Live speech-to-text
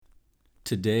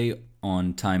Today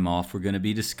on Time Off, we're going to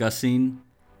be discussing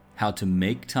how to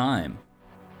make time.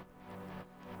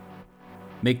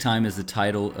 Make Time is the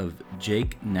title of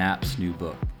Jake Knapp's new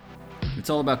book. It's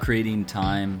all about creating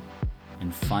time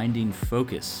and finding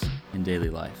focus in daily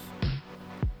life.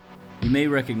 You may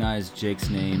recognize Jake's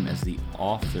name as the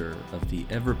author of the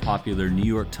ever-popular New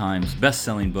York Times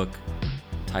best-selling book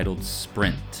titled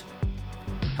Sprint: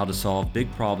 How to Solve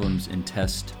Big Problems and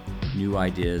Test New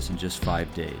Ideas in Just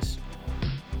 5 Days.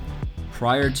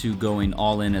 Prior to going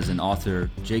all in as an author,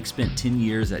 Jake spent 10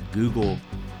 years at Google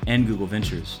and Google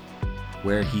Ventures,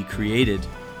 where he created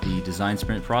the design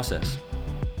sprint process.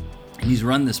 And he's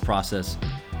run this process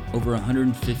over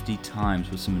 150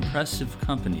 times with some impressive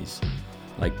companies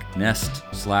like Nest,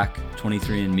 Slack,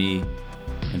 23andMe,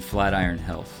 and Flatiron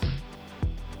Health.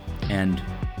 And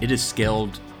it has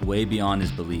scaled way beyond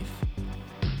his belief.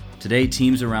 Today,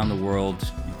 teams around the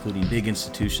world, including big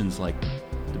institutions like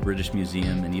the British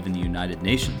Museum and even the United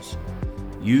Nations,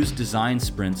 use design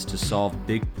sprints to solve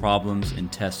big problems and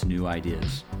test new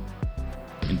ideas.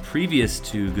 And previous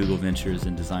to Google Ventures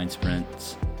and design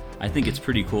sprints, I think it's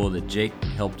pretty cool that Jake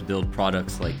helped build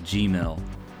products like Gmail,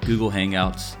 Google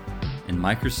Hangouts, and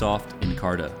Microsoft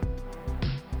Encarta.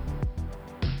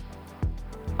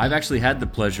 I've actually had the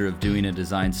pleasure of doing a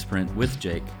design sprint with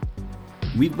Jake.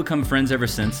 We've become friends ever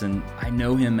since, and I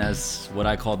know him as what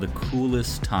I call the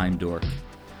coolest time dork,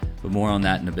 but more on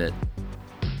that in a bit.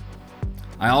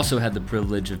 I also had the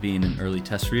privilege of being an early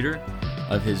test reader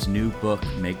of his new book,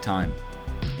 Make Time.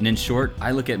 And in short, I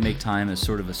look at Make Time as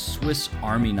sort of a Swiss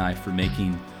Army knife for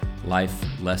making life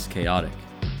less chaotic.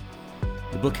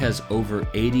 The book has over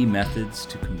 80 methods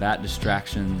to combat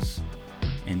distractions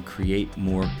and create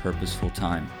more purposeful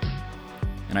time.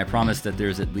 And I promise that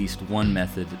there's at least one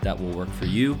method that will work for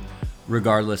you,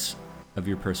 regardless of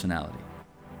your personality.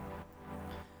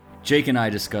 Jake and I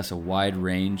discuss a wide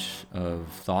range of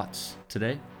thoughts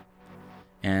today,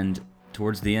 and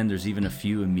towards the end, there's even a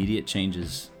few immediate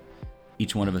changes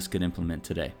each one of us could implement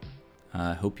today.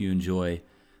 I hope you enjoy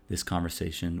this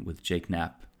conversation with Jake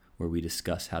Knapp, where we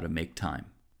discuss how to make time.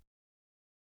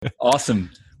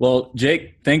 Awesome. Well,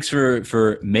 Jake, thanks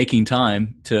for making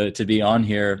time to be on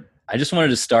here. I just wanted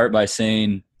to start by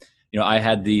saying, I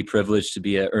had the privilege to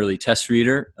be an early test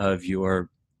reader of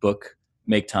your book,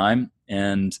 Make Time,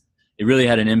 and it really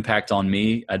had an impact on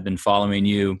me. I'd been following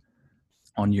you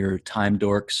on your Time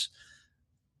Dorks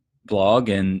blog,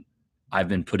 and I've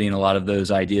been putting a lot of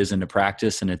those ideas into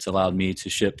practice, and it's allowed me to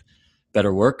ship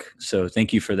better work. So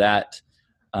thank you for that.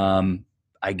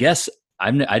 I guess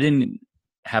I didn't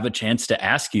have a chance to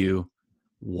ask you,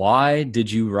 why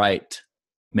did you write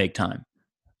Make Time?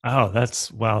 Oh,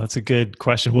 that's a good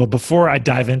question. Well, before I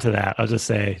dive into that, I'll just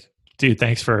say, dude,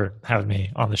 thanks for having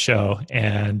me on the show.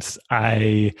 And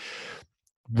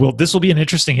this will be an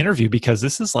interesting interview because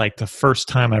this is like the first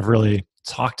time I've really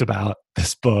talked about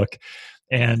this book.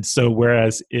 And so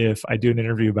whereas if I do an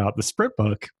interview about the Sprint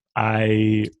book,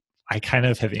 I kind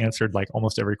of have answered like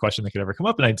almost every question that could ever come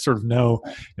up, and I sort of know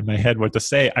in my head what to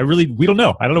say. We don't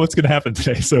know. I don't know what's going to happen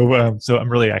today. So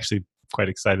I'm really actually quite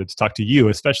excited to talk to you,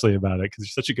 especially about it, because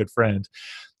you're such a good friend.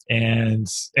 And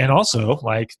also,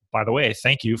 like, by the way,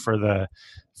 thank you for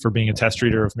being a test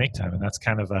reader of Make Time. And that's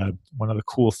kind of one of the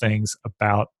cool things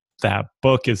about that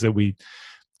book is that we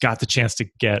got the chance to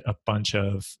get a bunch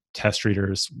of test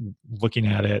readers looking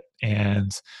at it,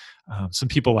 and some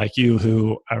people like you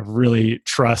who I really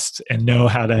trust and know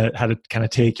how to kind of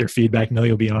take your feedback, know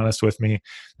you'll be honest with me.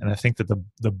 And I think that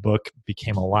the book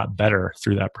became a lot better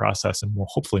through that process and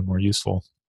hopefully more useful.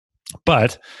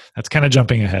 But that's kind of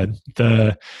jumping ahead.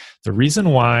 The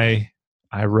reason why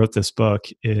I wrote this book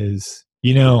is,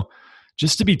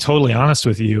 just to be totally honest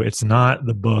with you, it's not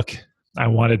the book I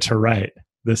wanted to write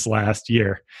this last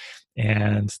year.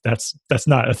 And that's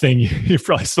not a thing you're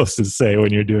probably supposed to say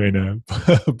when you're doing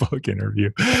a book interview.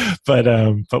 But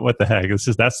what the heck?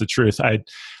 That's the truth.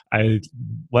 I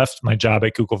left my job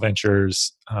at Google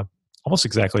Ventures almost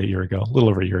exactly a year ago, a little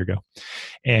over a year ago.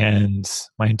 And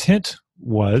my intent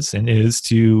was and is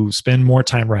to spend more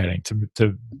time writing,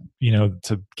 to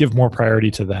give more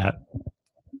priority to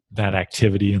that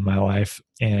activity in my life.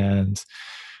 And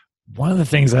one of the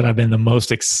things that I've been the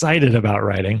most excited about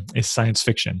writing is science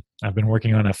fiction. I've been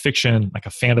working on a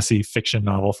fantasy fiction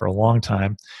novel for a long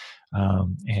time,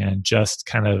 and just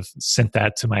kind of sent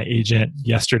that to my agent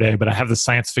yesterday. But I have the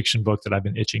science fiction book that I've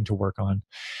been itching to work on.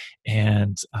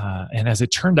 And as it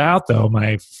turned out, though,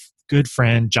 my good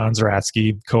friend, John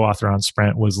Zeratsky, co-author on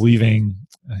Sprint, was leaving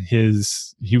he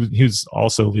was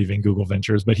also leaving Google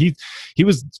Ventures, but he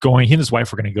and his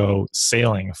wife were going to go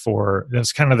sailing.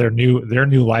 That's kind of their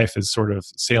new life is sort of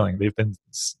sailing. They've been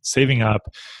saving up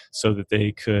so that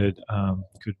they could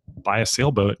buy a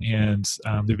sailboat, and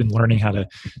they've been learning how to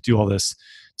do all this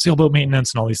sailboat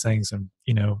maintenance and all these things, and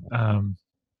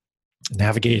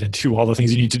navigate and do all the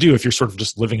things you need to do if you're sort of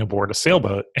just living aboard a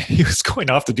sailboat. And he was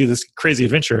going off to do this crazy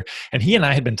adventure. And he and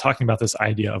I had been talking about this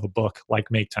idea of a book like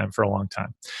Make Time for a long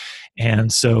time.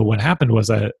 And so what happened was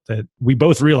that we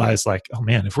both realized, like, oh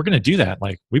man, if we're going to do that,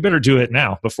 like, we better do it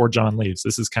now before John leaves.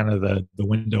 This is kind of the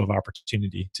window of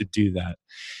opportunity to do that.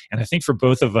 And I think for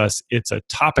both of us, it's a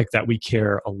topic that we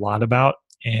care a lot about.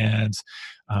 And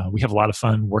we have a lot of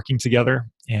fun working together.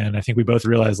 And I think we both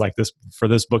realize, like, for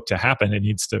this book to happen,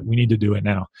 we need to do it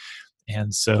now.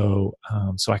 And so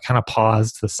I kind of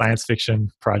paused the science fiction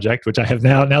project, which I have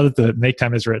now that the Make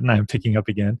Time is written, I'm picking up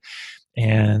again.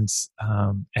 And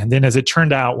then as it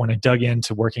turned out, when I dug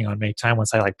into working on Make Time,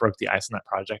 once I broke the ice on that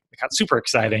project, it got super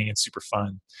exciting and super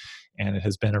fun. And it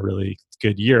has been a really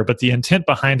good year. But the intent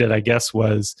behind it, I guess,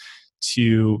 was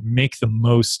to make the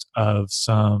most of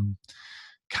some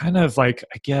kind of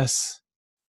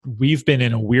we've been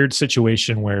in a weird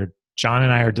situation where John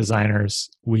and I are designers.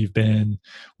 We've been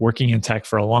working in tech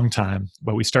for a long time,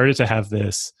 but we started to have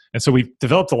this. And so we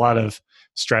developed a lot of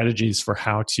strategies for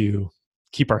how to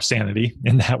keep our sanity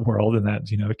in that world, and that,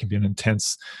 it can be an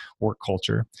intense work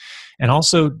culture. And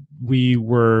also we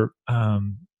were, I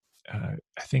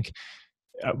think,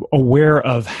 aware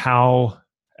of how,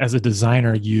 as a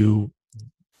designer, you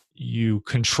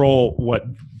control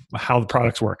how the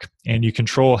products work, and you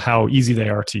control how easy they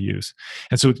are to use.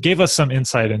 And so it gave us some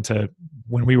insight into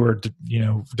when we were,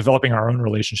 developing our own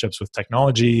relationships with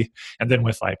technology, and then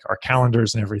with our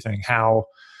calendars and everything, how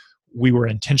we were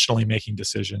intentionally making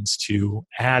decisions to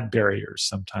add barriers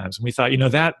sometimes. And we thought,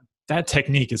 that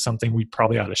technique is something we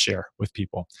probably ought to share with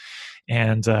people.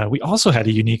 And we also had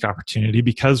a unique opportunity,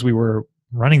 because we were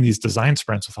running these design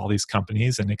sprints with all these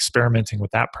companies and experimenting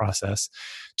with that process,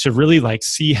 to really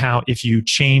see how, if you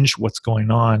change what's going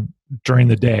on during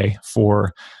the day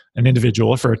for an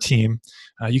individual or for a team,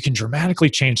 you can dramatically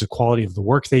change the quality of the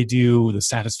work they do, the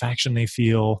satisfaction they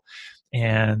feel.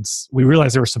 And we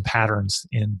realized there were some patterns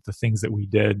in the things that we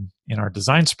did in our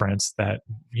design sprints that,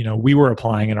 we were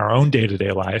applying in our own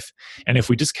day-to-day life. And if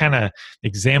we just kind of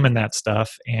examined that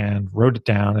stuff and wrote it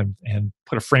down and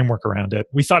put a framework around it,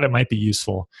 we thought it might be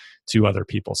useful to other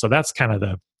people. So that's kind of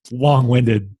the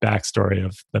long-winded backstory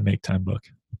of the Make Time book.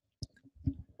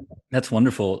 That's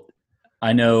wonderful.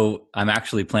 I know I'm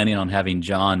actually planning on having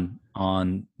John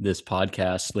on this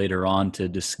podcast later on to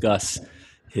discuss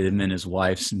him and his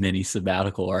wife's mini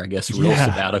sabbatical, or I guess real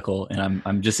sabbatical. And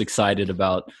I'm just excited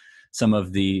about some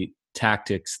of the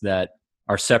tactics that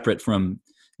are separate from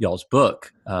y'all's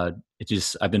book. I've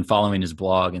been following his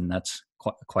blog, and that's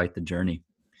quite the journey.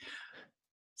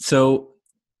 So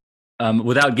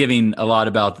without giving a lot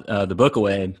about the book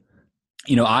away,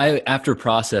 after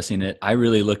processing it, I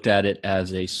really looked at it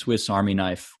as a Swiss Army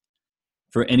knife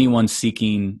for anyone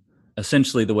seeking,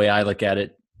 essentially the way I look at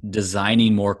it,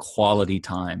 designing more quality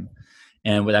time.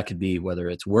 And that could be whether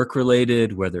it's work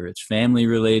related, whether it's family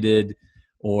related,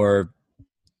 or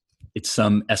it's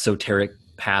some esoteric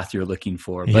path you're looking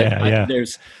for. But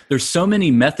there's so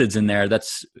many methods in there.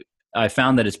 I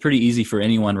found that it's pretty easy for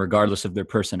anyone, regardless of their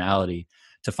personality,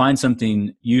 to find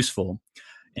something useful.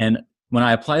 And when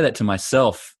I apply that to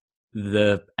myself,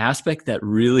 the aspect that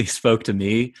really spoke to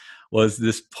me was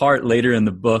this part later in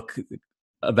the book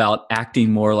about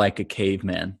acting more like a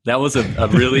caveman. That was a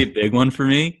really big one for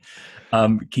me.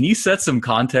 Can you set some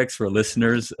context for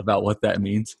listeners about what that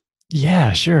means?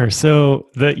 Yeah, sure. So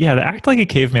the act like a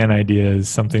caveman idea is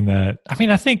something that,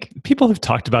 I think people have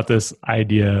talked about this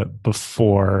idea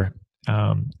before.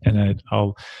 The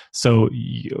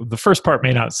first part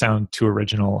may not sound too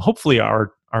original. Hopefully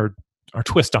our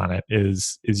twist on it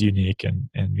is unique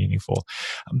and meaningful.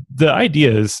 The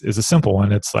idea is a simple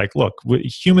one. It's look,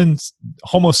 humans,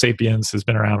 Homo sapiens has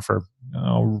been around for,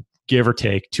 give or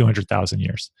take, 200,000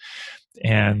 years.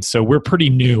 And so we're pretty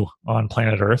new on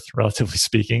planet Earth, relatively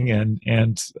speaking.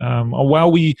 And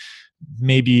while we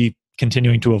may be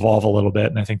continuing to evolve a little bit,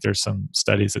 and I think there's some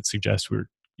studies that suggest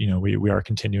we are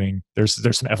continuing.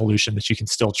 There's some evolution that you can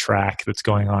still track that's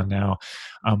going on now.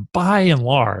 By and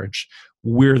large,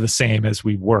 we're the same as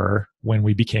we were when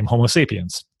we became Homo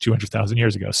sapiens 200,000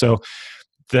 years ago.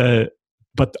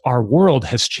 But our world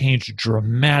has changed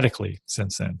dramatically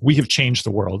since then. We have changed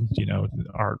the world,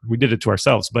 we did it to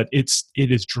ourselves, but it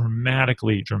is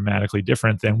dramatically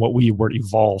different than what we were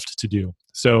evolved to do.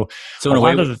 So So a in a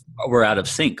way, lot of we're out of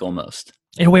sync almost.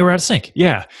 in a way, we're out of sync.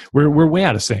 Yeah, we're way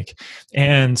out of sync.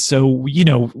 And so, you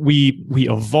know, we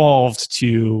evolved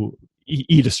to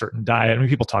eat a certain diet. I mean,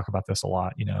 people talk about this a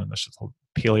lot, you know, and this whole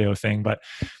paleo thing, but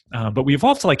we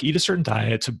evolved to like eat a certain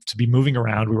diet, to be moving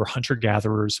around. We were hunter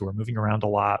gatherers who were moving around a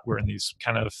lot. We're in these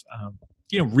kind of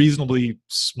you know, reasonably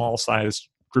small sized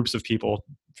groups of people,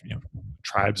 you know,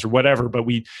 tribes or whatever, but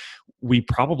we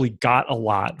probably got a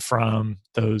lot from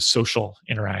those social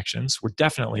interactions. We're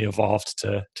definitely evolved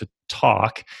to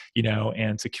talk, you know,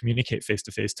 and to communicate face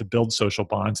to face, to build social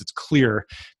bonds. It's clear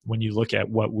when you look at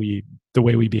the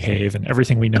way we behave and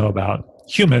everything we know about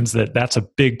humans, that that's a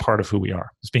big part of who we are,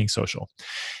 is being social.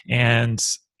 And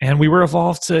we were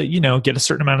evolved to, you know, get a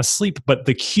certain amount of sleep, but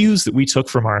the cues that we took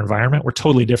from our environment were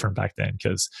totally different back then,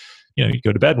 because you know, you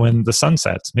go to bed when the sun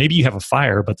sets. Maybe you have a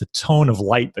fire, but the tone of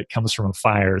light that comes from a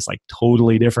fire is like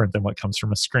totally different than what comes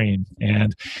from a screen.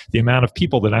 And the amount of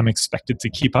people that I'm expected to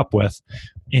keep up with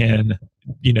in,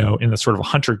 you know, in the sort of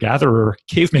hunter-gatherer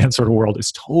caveman sort of world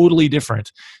is totally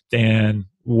different than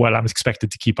what I'm expected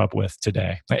to keep up with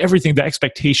today. Like everything, the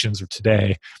expectations of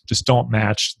today just don't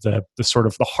match the sort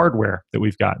of the hardware that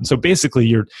we've got. And so basically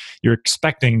you're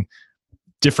expecting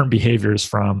different behaviors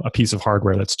from a piece of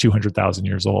hardware that's 200,000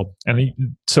 years old. And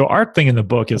so our thing in the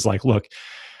book is like, look,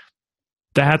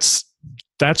 that's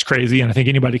crazy. And I think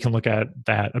anybody can look at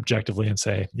that objectively and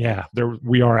say, yeah,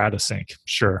 we are out of sync.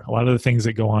 Sure. A lot of the things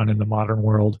that go on in the modern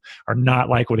world are not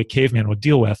like what a caveman would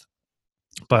deal with.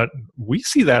 But we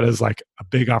see that as like a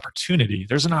big opportunity.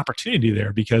 There's an opportunity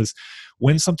there, because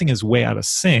when something is way out of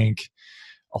sync,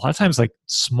 a lot of times like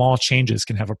small changes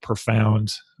can have a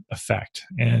profound effect.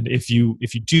 And if you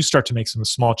do start to make some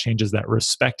small changes that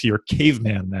respect your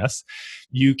caveman-ness,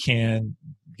 you can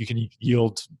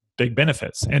yield big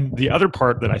benefits. And the other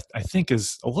part that I think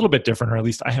is a little bit different, or at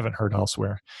least I haven't heard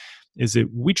elsewhere, is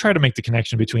that we try to make the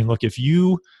connection between, look, if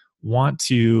you want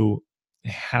to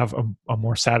have a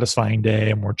more satisfying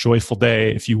day, a more joyful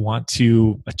day, if you want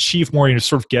to achieve more, you know,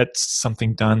 sort of get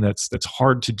something done that's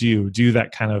hard to do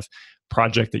that kind of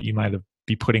project that you might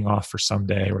be putting off for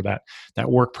someday, or that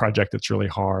work project that's really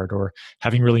hard, or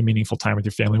having really meaningful time with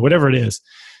your family, whatever it is.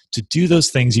 To do those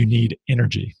things, you need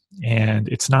energy. And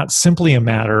it's not simply a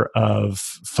matter of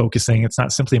focusing. It's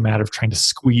not simply a matter of trying to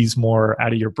squeeze more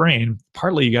out of your brain.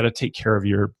 Partly, you got to take care of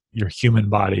your human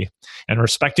body. And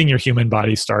respecting your human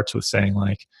body starts with saying,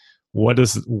 like,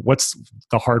 what's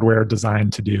the hardware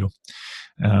designed to do?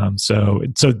 So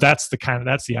that's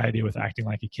the idea with acting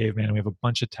like a caveman. And we have a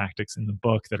bunch of tactics in the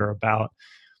book that are about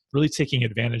really taking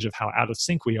advantage of how out of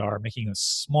sync we are, making a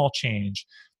small change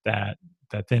that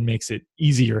then makes it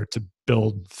easier to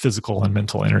build physical and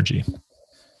mental energy.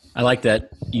 I like that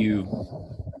you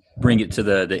bring it to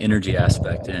the energy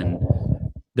aspect, and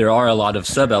there are a lot of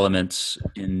sub-elements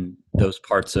in those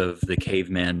parts of the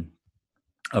caveman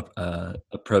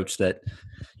approach that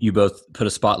you both put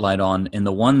a spotlight on. And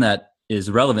the one that is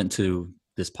relevant to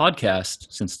this podcast,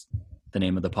 since the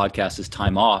name of the podcast is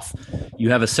Time Off, you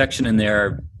have a section in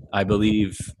there, I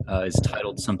believe, is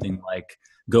titled something like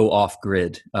Go Off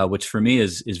Grid, which for me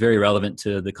is very relevant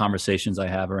to the conversations I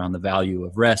have around the value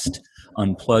of rest,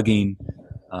 unplugging.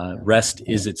 Rest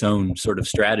is its own sort of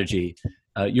strategy.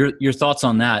 Your thoughts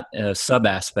on that sub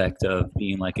aspect of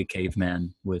being like a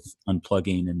caveman with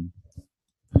unplugging? And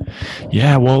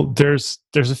yeah, well, there's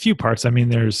a few parts. I mean,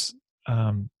 there's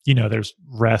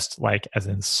rest, like as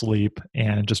in sleep,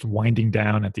 and just winding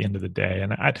down at the end of the day.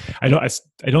 And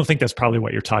I don't think that's probably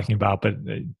what you're talking about, but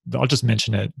I'll just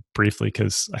mention it briefly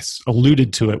because I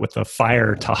alluded to it with the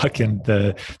fire talk and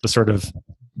the sort of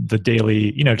the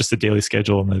daily, just the daily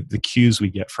schedule and the cues we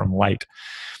get from light.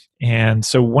 And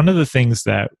so one of the things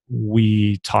that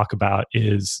we talk about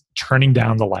is turning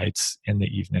down the lights in the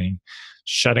evening,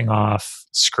 shutting off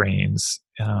screens,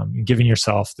 giving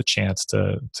yourself the chance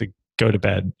to go to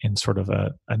bed in sort of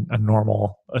a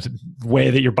normal way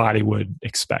that your body would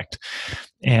expect.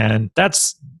 And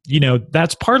that's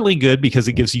partly good because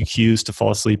it gives you cues to fall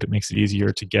asleep. It makes it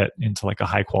easier to get into like a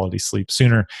high quality sleep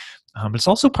sooner. But it's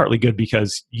also partly good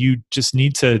because you just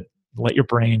need to let your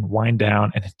brain wind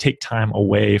down and take time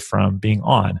away from being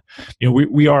on.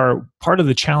 We are, part of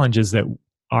the challenge is that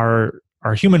our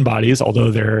human bodies,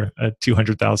 although they're a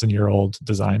 200,000-year-old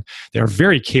design, they are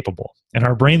very capable, and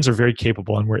our brains are very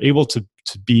capable, and we're able to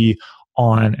be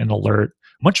on and alert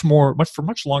for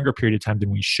much longer period of time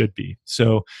than we should be.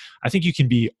 So I think you can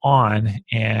be on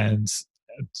and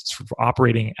sort of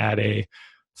operating at a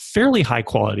fairly high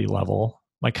quality level,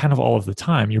 like kind of all of the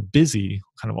time. You're busy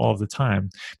kind of all of the time.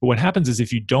 But what happens is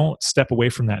if you don't step away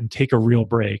from that and take a real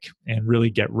break and really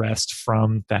get rest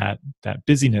from that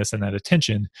busyness and that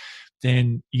attention,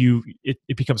 then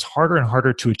it becomes harder and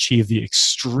harder to achieve the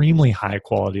extremely high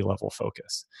quality level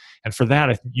focus. And for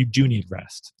that, you do need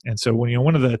rest. And so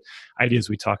one of the ideas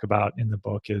we talk about in the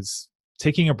book is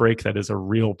taking a break that is a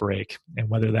real break. And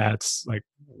whether that's like,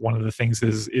 one of the things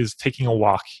is taking a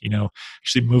walk,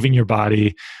 actually moving your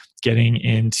body, getting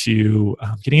into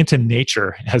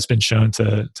nature has been shown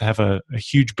to have a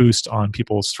huge boost on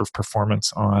people's sort of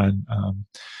performance on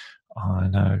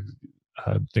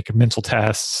like mental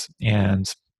tests,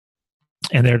 and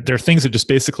there are things that just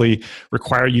basically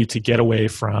require you to get away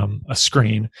from a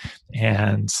screen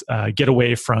and get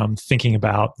away from thinking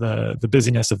about the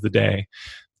busyness of the day.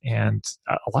 And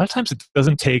a lot of times it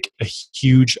doesn't take a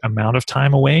huge amount of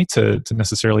time away to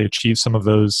necessarily achieve some of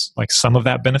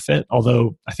that benefit.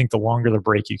 Although I think the longer the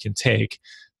break you can take,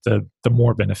 the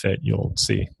more benefit you'll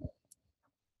see.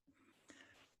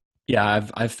 Yeah,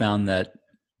 I've found that,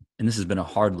 and this has been a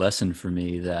hard lesson for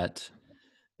me, that,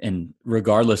 and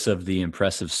regardless of the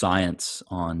impressive science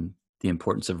on the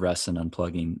importance of rest and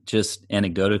unplugging, just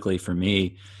anecdotally for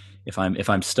me, if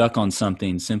I'm stuck on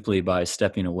something, simply by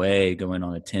stepping away, going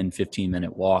on a 10-15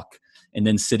 minute walk, and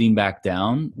then sitting back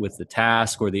down with the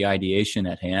task or the ideation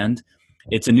at hand,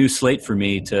 it's a new slate for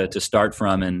me to start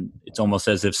from, and it's almost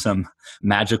as if some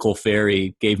magical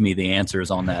fairy gave me the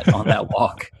answers on that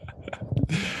walk.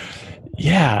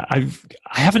 Yeah, I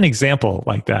have an example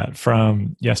like that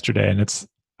from yesterday, and it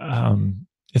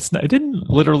didn't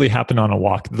literally happen on a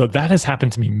walk, though that has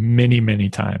happened to me many,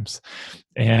 many times.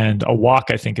 And a walk,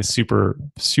 I think, is super,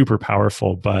 super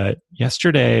powerful. But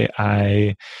yesterday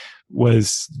I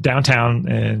was downtown,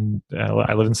 and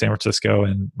I live in San Francisco,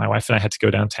 and my wife and I had to go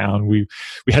downtown. We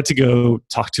had to go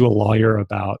talk to a lawyer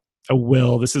about a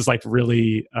will. This is like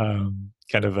really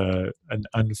kind of an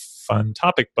unfun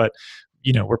topic, but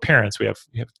we're parents. We have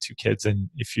 2 kids, and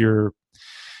if you're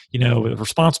the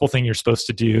responsible thing you're supposed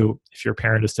to do if you're a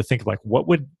parent is to think of like, what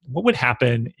would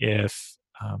happen if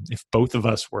both of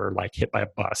us were like hit by a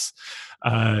bus?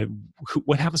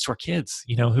 What happens to our kids?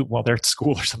 While they're at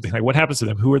school or something, like what happens to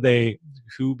them?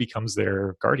 Who becomes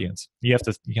their guardians? You have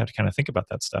to kind of think about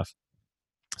that stuff.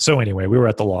 So anyway, we were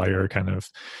at the lawyer kind of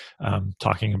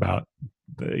talking about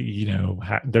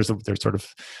there's sort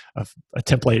of a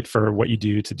template for what you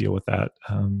do to deal with that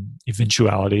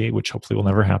eventuality, which hopefully will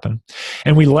never happen.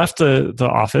 And we left the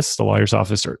office, the lawyer's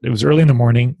office. It was early in the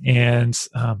morning, and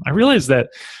I realized that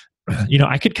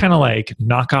I could kind of like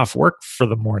knock off work for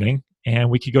the morning, and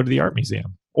we could go to the art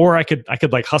museum, or I could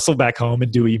like hustle back home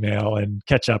and do email and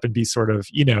catch up and be sort of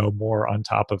more on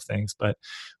top of things. But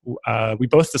we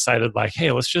both decided like,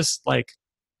 hey, let's just like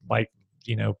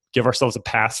give ourselves a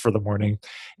pass for the morning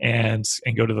and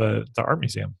go to the art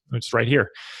museum, which is right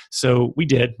here. So we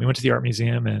did. We went to the art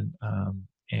museum, and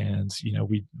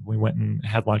we went and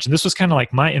had lunch. And this was kind of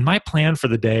like my plan for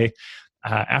the day.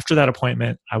 After that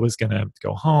appointment, I was going to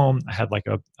go home. I had like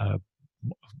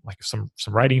some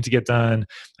writing to get done.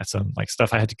 I had some like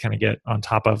stuff I had to kind of get on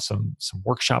top of, some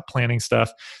workshop planning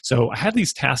stuff. So I had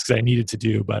these tasks I needed to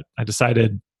do, but I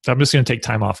decided I'm just going to take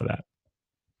time off of that.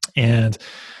 And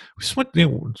we just went, it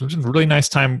was a really nice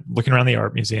time looking around the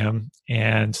art museum,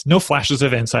 and no flashes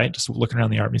of insight, just looking around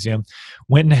the art museum.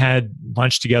 Went and had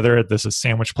lunch together at this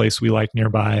sandwich place we like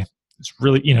nearby. It's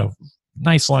really,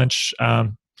 nice lunch.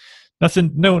 Nothing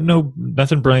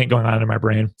brilliant going on in my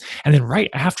brain. And then right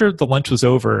after the lunch was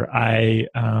over, I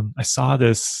saw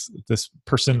this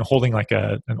person holding like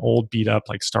an old beat up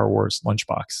like Star Wars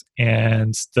lunchbox.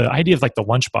 And the idea of like the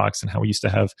lunchbox and how we used to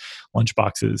have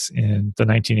lunchboxes in the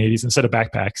 1980s instead of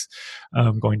backpacks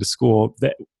going to school,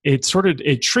 that it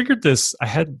triggered this. I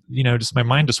had, just my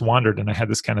mind just wandered, and I had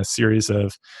this kind of series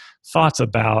of thoughts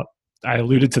about, I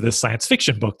alluded to this science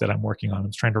fiction book that I'm working on.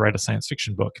 I'm trying to write a science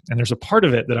fiction book. And there's a part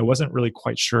of it that I wasn't really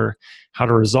quite sure how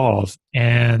to resolve.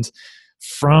 And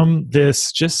from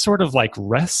this just sort of like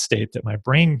rest state that my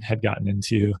brain had gotten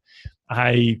into,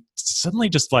 I suddenly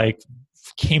just like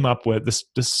came up with this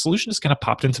solution just kind of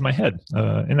popped into my head.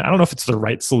 And I don't know if it's the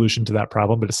right solution to that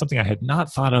problem, but it's something I had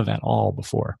not thought of at all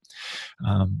before.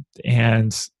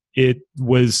 And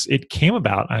it came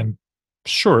about, I'm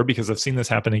sure, because I've seen this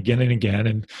happen again and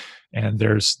again, and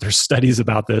there's studies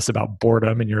about this, about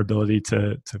boredom and your ability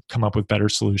to come up with better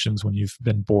solutions when you've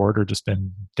been bored or just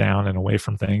been down and away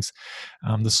from things.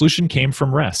 The solution came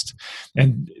from rest,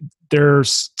 and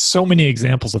there's so many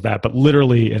examples of that. But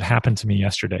literally, it happened to me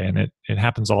yesterday, and it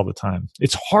happens all the time.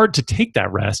 It's hard to take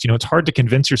that rest. It's hard to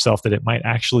convince yourself that it might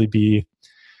actually be.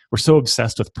 We're so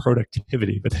obsessed with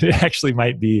productivity, but it actually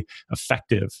might be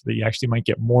effective, that you actually might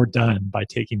get more done by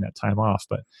taking that time off.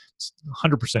 But it's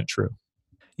 100% true.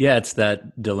 Yeah, it's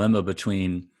that dilemma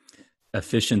between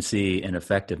efficiency and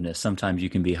effectiveness. Sometimes you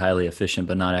can be highly efficient,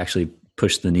 but not actually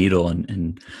push the needle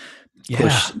and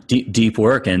push deep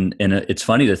work. And it's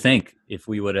funny to think, if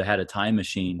we would have had a time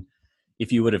machine,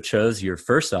 if you would have chose your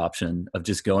first option of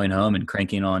just going home and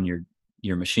cranking on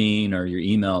your machine or your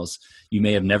emails, you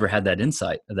may have never had that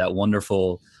insight, that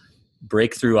wonderful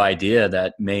breakthrough idea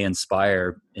that may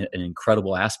inspire an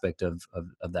incredible aspect of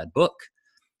that book.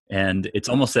 And it's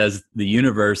almost as the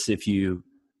universe, if you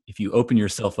open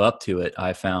yourself up to it,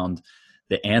 I found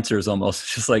the answers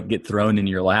almost just like get thrown in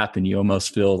your lap, and you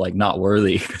almost feel like not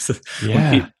worthy.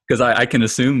 Because I can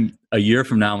assume a year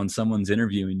from now, when someone's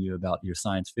interviewing you about your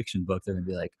science fiction book, they're going to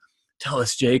be like, tell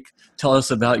us, Jake, tell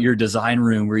us about your design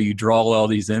room where you draw all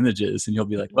these images. And you'll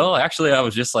be like, well, actually, I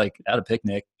was just like at a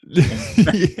picnic.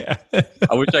 I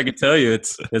wish I could tell you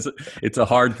it's a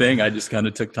hard thing. I just kind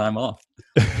of took time off.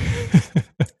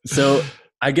 So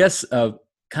I guess kind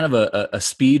of a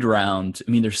speed round.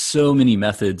 I mean, there's so many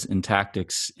methods and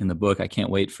tactics in the book. I can't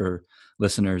wait for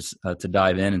listeners to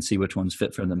dive in and see which ones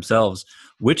fit for themselves.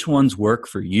 Which ones work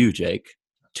for you, Jake?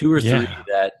 2 or 3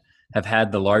 that have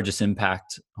had the largest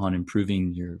impact on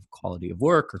improving your quality of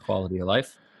work or quality of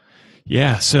life?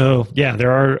 Yeah. So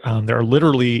there are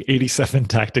literally 87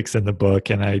 tactics in the book,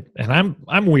 and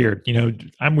I'm weird.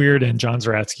 I'm weird, and John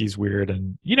Zeratsky's weird,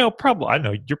 and probably I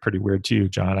know you're pretty weird too,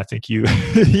 John. I think you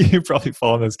you probably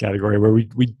fall in this category where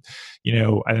we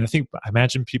and I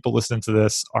imagine people listening to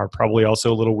this are probably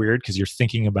also a little weird because you're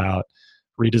thinking about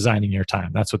redesigning your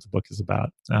time. That's what the book is about.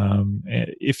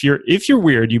 If you're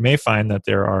weird, you may find that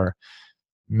there are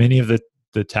many of the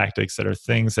tactics that are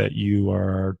things that you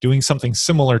are doing something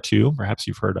similar to, perhaps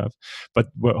you've heard of, but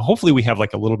hopefully we have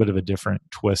like a little bit of a different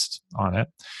twist on it.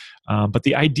 But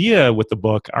the idea with the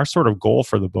book, our sort of goal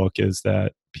for the book, is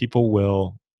that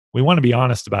we want to be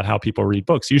honest about how people read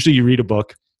books. Usually you read a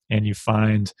book and you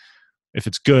find, if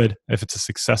it's good, if it's a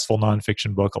successful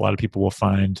nonfiction book, a lot of people will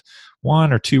find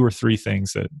 1 or 2 or 3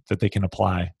 things that they can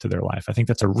apply to their life. I think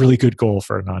that's a really good goal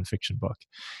for a nonfiction book.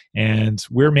 And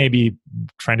we're maybe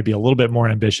trying to be a little bit more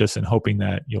ambitious and hoping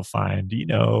that you'll find,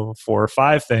 4 or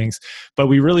 5 things. But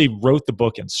we really wrote the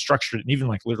book and structured it and even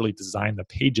like literally designed the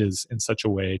pages in such a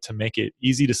way to make it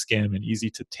easy to skim and easy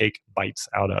to take bites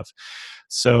out of.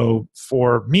 So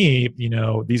for me,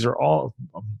 these are all,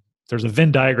 there's a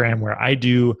Venn diagram where I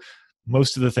do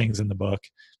most of the things in the book.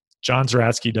 John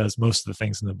Zeratsky does most of the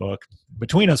things in the book.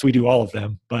 Between us, we do all of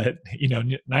them, but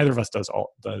neither of us does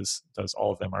all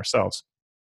of them ourselves.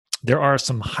 There are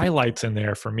some highlights in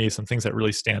there for me, some things that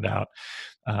really stand out.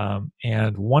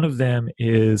 And one of them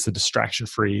is a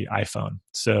distraction-free iPhone.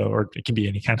 Or it can be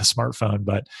any kind of smartphone,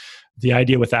 but the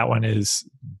idea with that one is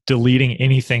deleting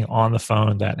anything on the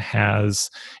phone that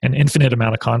has an infinite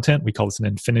amount of content. We call this an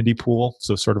infinity pool.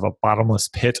 So sort of a bottomless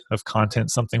pit of content,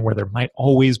 something where there might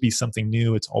always be something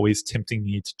new. It's always tempting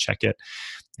me to check it.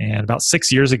 And about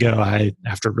 6 years ago,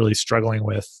 after really struggling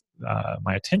with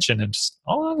my attention and just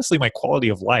honestly my quality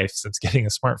of life since getting a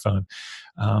smartphone,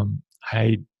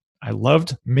 I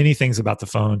loved many things about the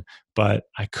phone, but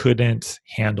I couldn't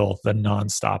handle the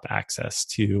nonstop access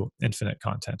to infinite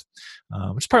content,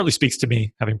 which partly speaks to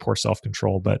me having poor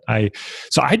self-control. But I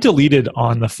deleted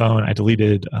on the phone. I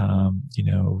deleted,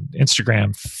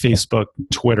 Instagram, Facebook,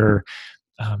 Twitter,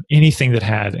 anything that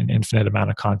had an infinite amount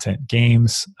of content.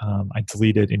 Games. I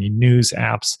deleted any news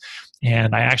apps,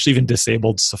 and I actually even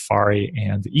disabled Safari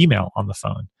and email on the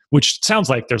phone, which sounds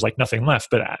like there's like nothing left,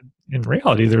 but in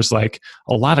reality, there's like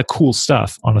a lot of cool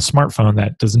stuff on a smartphone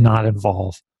that does not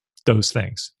involve those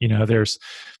things. There's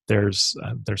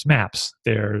maps,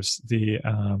 there's the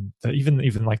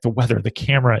even like the weather. The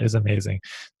camera is amazing.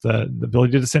 The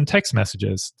ability to send text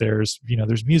messages. There's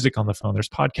music on the phone. There's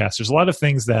podcasts. There's a lot of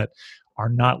things that are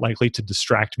not likely to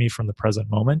distract me from the present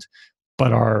moment,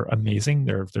 but are amazing.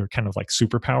 They're kind of like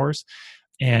superpowers,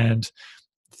 and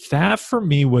that for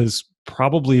me was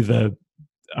probably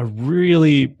a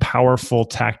really powerful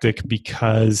tactic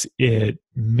because it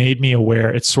made me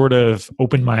aware. It sort of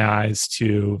opened my eyes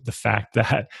to the fact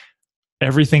that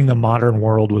everything the modern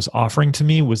world was offering to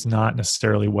me was not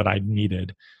necessarily what I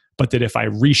needed, but that if I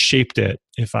reshaped it,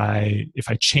 if I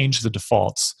changed the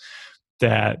defaults,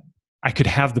 that I could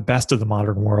have the best of the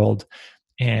modern world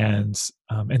and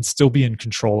still be in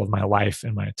control of my life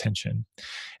and my attention.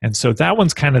 And so that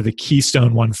one's kind of the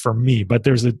keystone one for me, but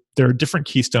there are different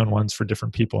keystone ones for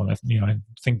different people. And I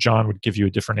think John would give you a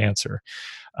different answer.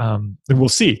 And we'll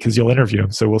see, because you'll interview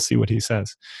him. So we'll see what he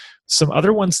says. Some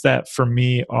other ones that for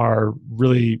me are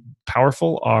really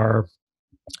powerful are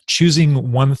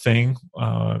choosing one thing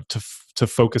to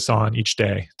focus on each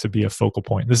day to be a focal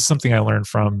point. This is something I learned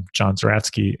from John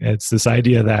Zeratsky. It's this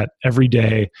idea that every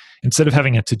day, instead of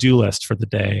having a to-do list for the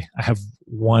day, I have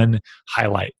one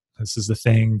highlight. This is the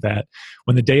thing that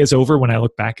when the day is over, when I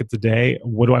look back at the day,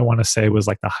 what do I want to say was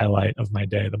like the highlight of my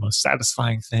day, the most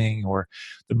satisfying thing, or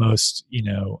the most, it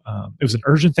was an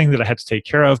urgent thing that I had to take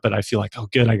care of, but I feel like, oh,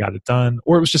 good, I got it done.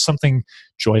 Or it was just something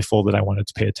joyful that I wanted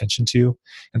to pay attention to.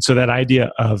 And so that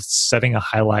idea of setting a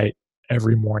highlight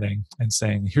every morning and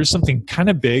saying, here's something kind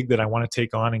of big that I want to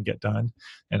take on and get done,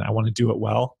 and I want to do it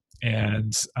well.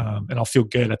 And I'll feel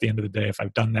good at the end of the day if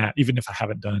I've done that, even if I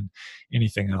haven't done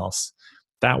anything else.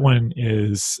 That one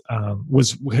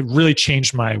had really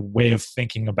changed my way of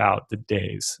thinking about the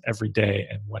days every day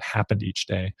and what happened each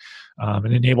day,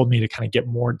 and enabled me to kind of get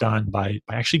more done by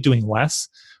actually doing less,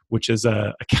 which is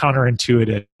a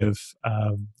counterintuitive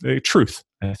truth,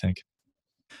 I think.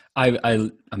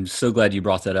 I'm so glad you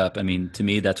brought that up. I mean, to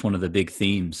me, that's one of the big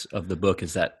themes of the book,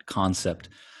 is that concept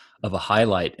of a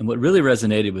highlight. And what really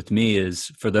resonated with me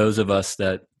is, for those of us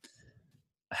that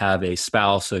have a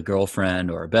spouse, a girlfriend,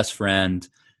 or a best friend,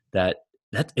 that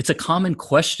it's a common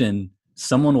question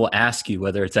someone will ask you,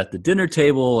 whether it's at the dinner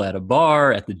table, at a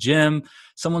bar, at the gym.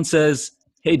 Someone says,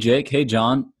 hey, Jake, hey,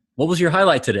 John, what was your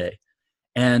highlight today?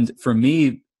 And for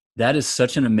me, that is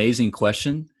such an amazing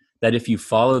question that if you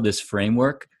follow this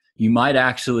framework, you might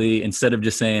actually, instead of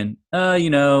just saying, I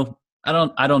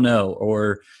don't know,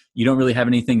 or you don't really have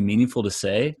anything meaningful to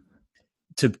say,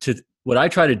 what I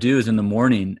try to do is, in the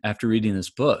morning after reading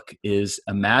this book, is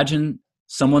imagine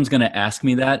someone's going to ask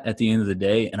me that at the end of the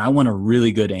day, and I want a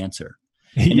really good answer.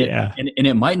 And Yeah.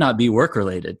 It might not be work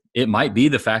related. It might be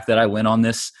the fact that I went on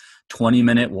this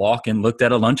 20-minute walk and looked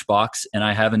at a lunchbox, and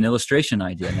I have an illustration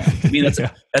idea now. I mean,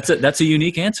 that's a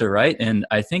unique answer, right? And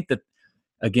I think that,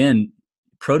 again,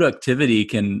 productivity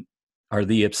or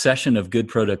the obsession of good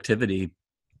productivity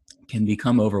can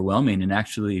become overwhelming and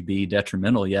actually be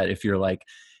detrimental. Yet if you're like,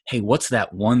 hey, what's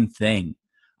that one thing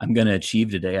I'm going to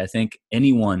achieve today? I think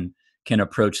anyone can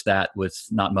approach that with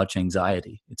not much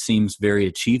anxiety. It seems very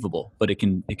achievable, but it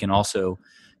can also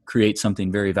create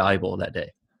something very valuable that day.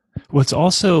 Well, it's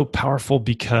also powerful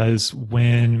because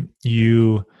when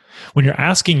you're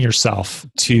asking yourself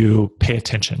to pay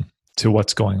attention to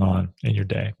what's going on in your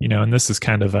day, and this is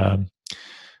kind of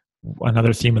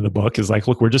another theme of the book, is like,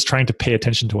 look, we're just trying to pay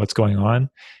attention to what's going on.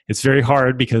 It's very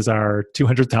hard because our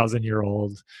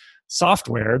 200,000-year-old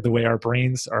software, the way our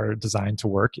brains are designed to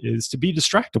work, is to be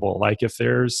distractible. Like if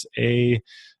there's a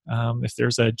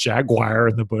jaguar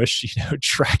in the bush,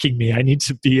 tracking me, I need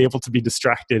to be able to be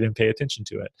distracted and pay attention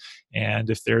to it. And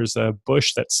if there's a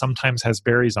bush that sometimes has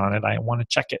berries on it, I want to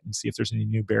check it and see if there's any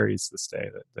new berries this day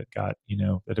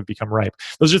that have become ripe.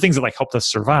 Those are things that helped us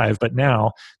survive, but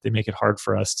now they make it hard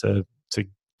for us to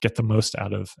get the most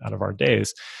out of our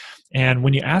days. And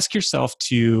when you ask yourself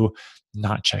to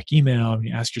not check email, and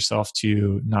you ask yourself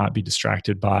to not be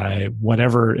distracted by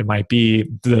whatever it might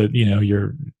be,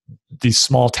 these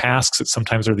small tasks that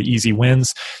sometimes are the easy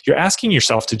wins, you're asking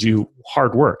yourself to do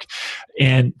hard work.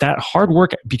 And that hard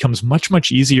work becomes much,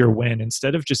 much easier when,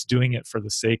 instead of just doing it for the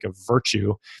sake of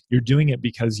virtue, you're doing it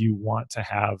because you want to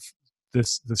have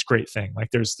this great thing.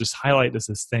 Like there's this highlight, is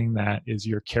this thing that is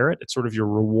your carrot. It's sort of your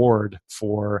reward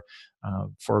for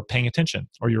paying attention,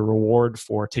 or your reward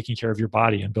for taking care of your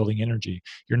body and building energy.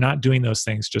 You're not doing those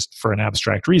things just for an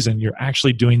abstract reason. You're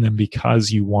actually doing them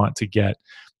because you want to get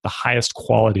the highest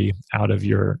quality out of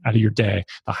your day,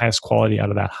 the highest quality out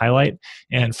of that highlight.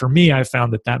 And for me, I've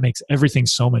found that makes everything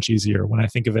so much easier when I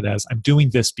think of it as, I'm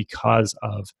doing this because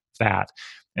of that.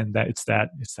 And that it's that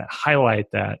highlight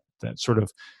that sort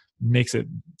of makes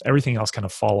everything else kind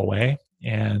of fall away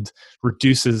and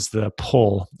reduces the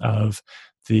pull of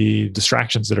the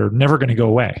distractions that are never going to go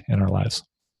away in our lives.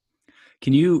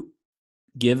 Can you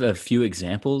give a few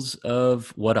examples of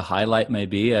what a highlight may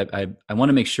be? I want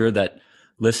to make sure that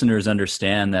listeners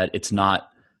understand that it's not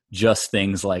just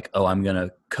things like, oh, I'm going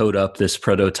to code up this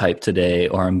prototype today,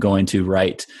 or I'm going to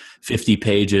write 50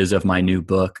 pages of my new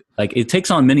book. Like, it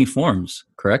takes on many forms,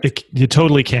 correct? You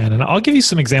totally can. And I'll give you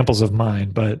some examples of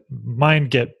mine, but mine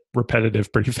get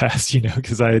repetitive pretty fast,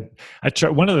 because I try.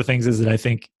 One of the things is that I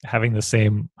think having the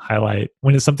same highlight,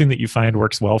 when it's something that you find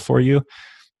works well for you,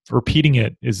 repeating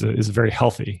it is very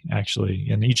healthy, actually.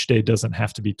 And each day doesn't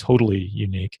have to be totally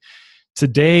unique.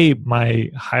 today my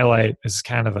highlight is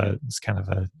kind of a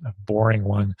boring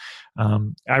one.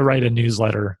 I write a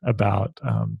newsletter about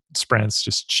sprints,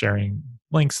 just sharing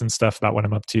links and stuff about what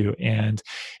I'm up to, and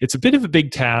it's a bit of a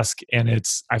big task. And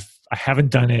I haven't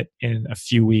done it in a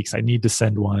few weeks. I need to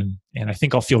send one, and I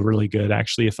think I'll feel really good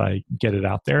actually if I get it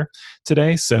out there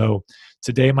today. So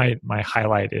today my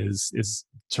highlight is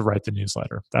to write the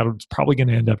newsletter. That's probably going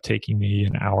to end up taking me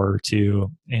an hour or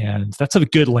two, and that's a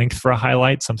good length for a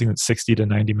highlight. Something that's 60 to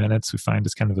 90 minutes we find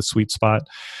is kind of a sweet spot.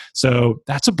 So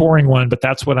that's a boring one, but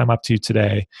that's what I'm up to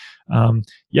today.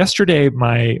 Yesterday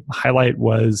my highlight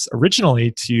was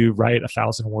originally to write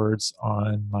 1,000 words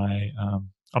on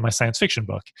my science fiction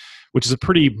book, which is a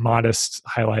pretty modest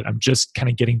highlight. I'm just kind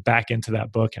of getting back into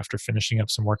that book after finishing up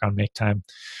some work on Make Time.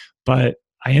 But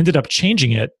I ended up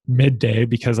changing it midday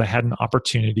because I had an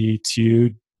opportunity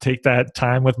to take that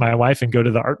time with my wife and go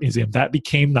to the art museum. That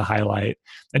became the highlight.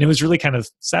 And it was really kind of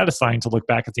satisfying to look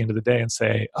back at the end of the day and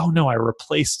say, oh no, I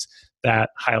replaced that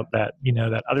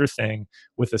other thing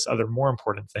with this other more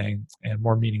important thing and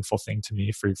more meaningful thing to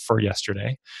me for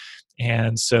yesterday.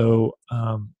 And so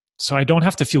I don't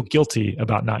have to feel guilty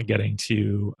about not getting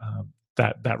to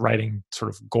that writing sort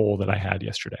of goal that I had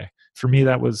yesterday. For me,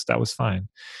 that was fine.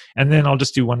 And then I'll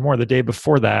just do one more. The day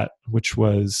before that, which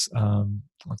was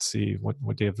let's see,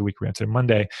 what day of the week we're on today?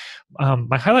 Monday.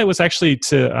 My highlight was actually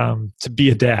to be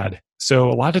a dad.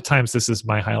 So a lot of times this is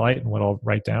my highlight and what I'll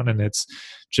write down, and it's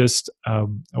just a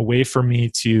way for me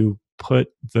to put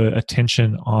the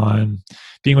attention on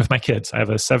being with my kids. I have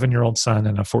a 7-year-old son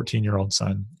and a 14-year-old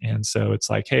son, and so it's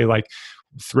like, hey, like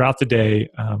throughout the day,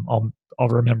 I'll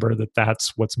remember that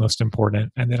that's what's most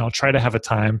important, and then I'll try to have a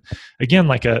time, again,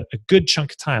 like a good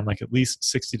chunk of time, like at least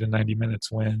 60 to 90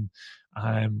 minutes when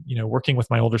I'm working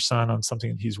with my older son on something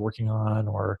that he's working on,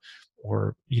 or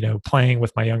playing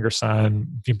with my younger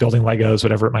son, building Legos,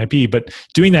 whatever it might be. But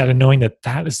doing that and knowing that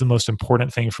that is the most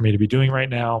important thing for me to be doing right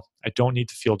now. I don't need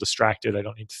to feel distracted. I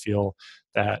don't need to feel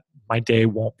that my day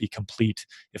won't be complete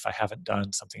if I haven't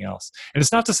done something else. And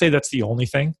it's not to say that's the only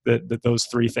thing, that those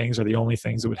 3 things are the only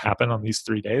things that would happen on these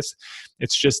 3 days.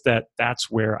 It's just that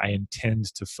that's where I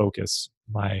intend to focus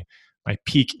my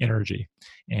peak energy.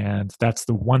 And that's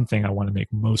the one thing I want to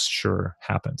make most sure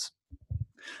happens.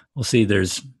 Well, see,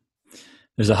 there's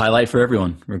a highlight for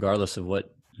everyone, regardless of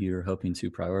what you're hoping to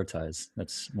prioritize.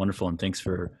 That's wonderful, and thanks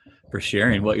for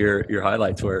sharing what your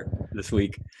highlights were this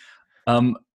week.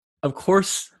 Of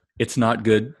course, it's not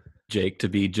good, Jake, to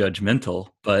be judgmental,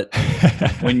 but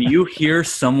when you hear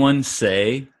someone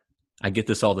say, I get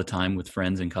this all the time with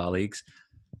friends and colleagues,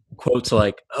 quotes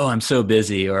like, "Oh, I'm so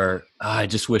busy," or "Oh, I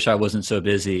just wish I wasn't so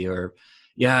busy," or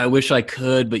 "Yeah, I wish I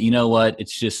could, but you know what?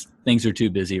 It's just things are too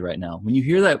busy right now." When you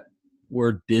hear that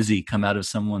word busy come out of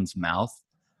someone's mouth,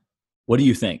 what do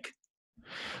you think?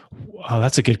 Oh,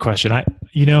 that's a good question.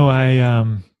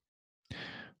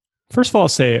 First of all, I'll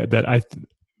say that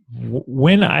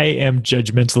when I am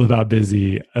judgmental about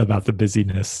the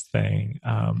busyness thing,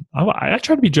 I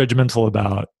try to be judgmental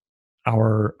about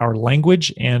our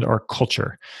language and our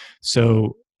culture.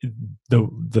 So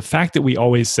the fact that we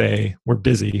always say we're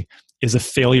busy is a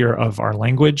failure of our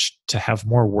language to have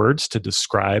more words to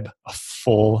describe a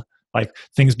full, like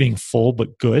things being full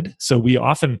but good. So we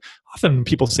often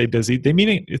people say busy, they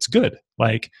mean it's good.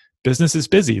 Like business is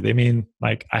busy. They mean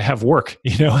like I have work,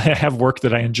 I have work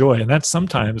that I enjoy. And that's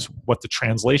sometimes what the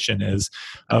translation is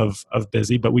of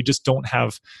busy, but we just don't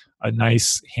have a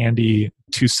nice, handy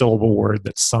 2-syllable word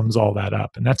that sums all that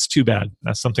up. And that's too bad.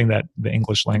 That's something that the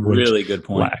English language really good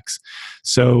point. lacks.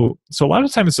 So a lot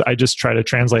of times I just try to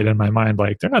translate in my mind,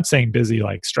 like they're not saying busy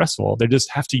like stressful. They just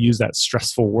have to use that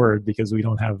stressful word because we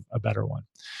don't have a better one.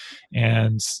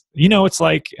 And, it's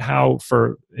like how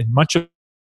in much of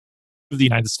the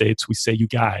United States, we say you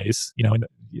guys,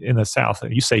 in the South,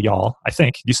 you say y'all, I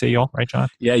think. You say y'all, right, John?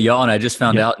 Yeah, y'all. And I just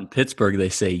found out in Pittsburgh, they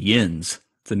say yins.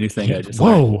 It's a new thing I just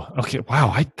learned. Whoa. Okay.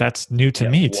 Wow. That's new to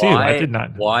me too. I did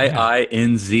not.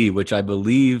 Y-I-N-Z, which I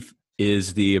believe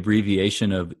is the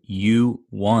abbreviation of you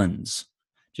ones,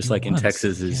 just like in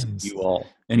Texas is you all.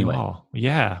 Anyway. Y'all.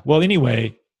 Yeah. Well,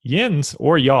 anyway, yins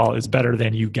or y'all is better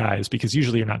than you guys, because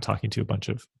usually you're not talking to a bunch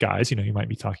of guys. You might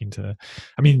be talking to,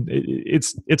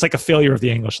 it's like a failure of the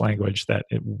English language that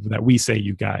we say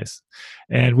you guys.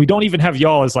 And we don't even have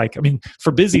y'all as like,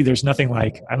 for busy, there's nothing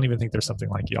like, I don't even think there's something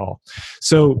like y'all.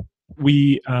 So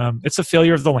it's a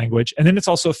failure of the language. And then it's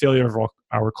also a failure of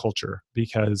our culture,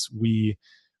 because we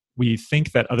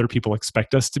think that other people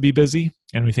expect us to be busy.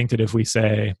 And we think that if we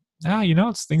say,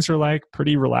 things are like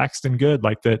pretty relaxed and good,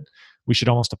 like that, we should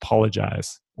almost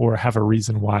apologize or have a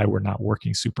reason why we're not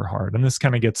working super hard. And this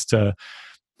kind of gets to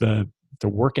the the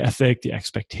work ethic, the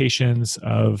expectations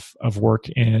of work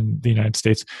in the United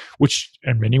States, which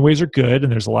in many ways are good,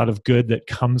 and there's a lot of good that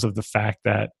comes of the fact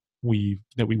that we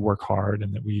work hard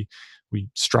and that we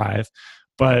strive,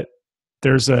 but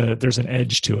there's an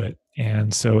edge to it,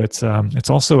 and so it's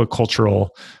also a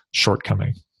cultural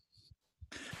shortcoming.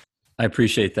 I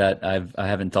appreciate that. I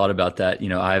haven't thought about that.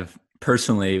 I've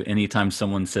personally, anytime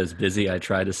someone says busy, I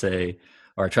try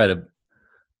to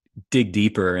dig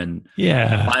deeper. And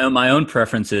my own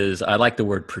preference is I like the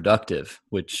word productive,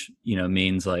 which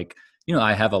means like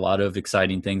I have a lot of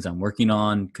exciting things I'm working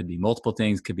on. Could be multiple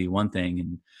things, could be one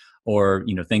thing, or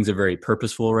things are very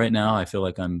purposeful right now. I feel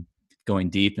like I'm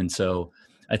going deep, and so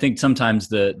I think sometimes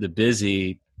the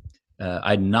busy.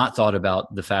 I'd not thought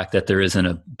about the fact that there isn't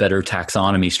a better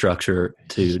taxonomy structure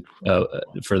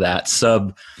for that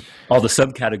all the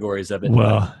subcategories of it.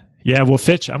 Well, yeah. Well,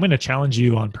 Fitch, I'm going to challenge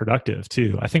you on productive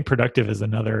too. I think productive is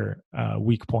another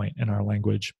weak point in our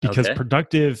language, because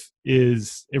productive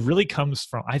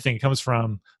I think it comes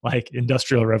from like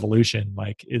industrial revolution.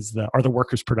 Like, are the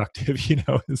workers productive?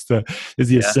 Is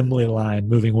the assembly line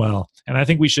moving well? And I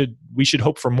think we should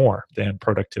hope for more than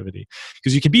productivity,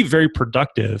 because you can be very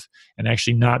productive and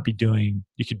actually not be doing.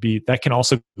 That can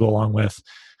also go along with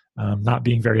not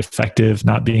being very effective,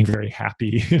 not being very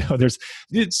happy. There's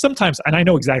sometimes, and I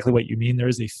know exactly what you mean. There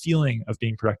is a feeling of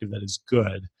being productive that is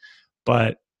good,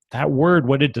 but that word,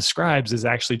 what it describes is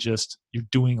actually just you're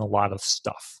doing a lot of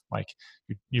stuff. Like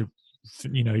you're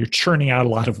churning out a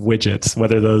lot of widgets,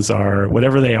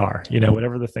 whatever they are,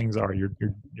 whatever the things are, you're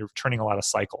turning a lot of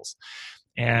cycles,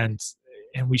 and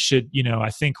we should, I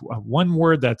think one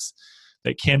word that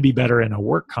can be better in a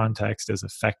work context is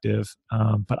effective.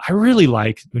 But I really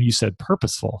like when you said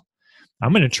purposeful.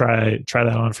 I'm going to try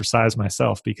that on for size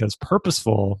myself, because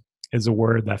purposeful is a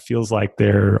word that feels like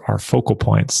there are focal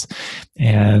points.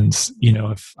 And,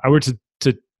 if I were to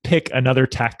pick another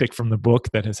tactic from the book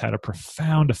that has had a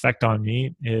profound effect on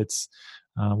me, it's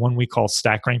one we call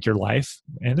stack rank your life.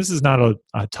 And this is not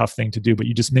a tough thing to do, but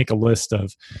you just make a list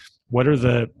of what are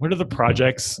the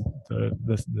projects,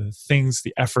 the things,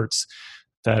 the efforts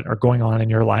that are going on in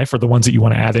your life, or the ones that you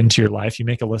want to add into your life. You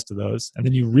make a list of those, and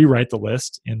then you rewrite the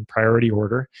list in priority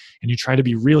order, and you try to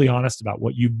be really honest about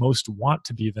what you most want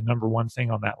to be the number one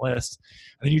thing on that list.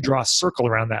 And then you draw a circle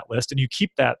around that list, and you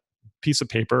keep that piece of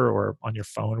paper or on your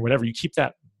phone or whatever, you keep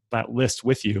that list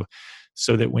with you,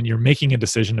 so that when you're making a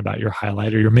decision about your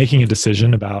highlight, or you're making a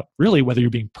decision about really whether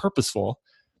you're being purposeful,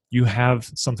 you have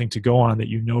something to go on that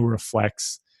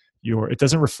reflects it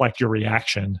doesn't reflect your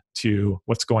reaction to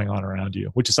what's going on around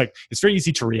you, which is like, it's very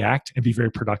easy to react and be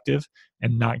very productive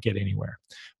and not get anywhere.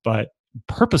 But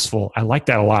purposeful, I like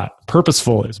that a lot.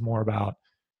 Purposeful is more about,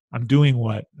 I'm doing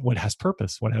what has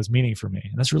purpose, what has meaning for me.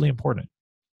 And that's really important.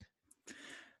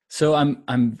 So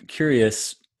I'm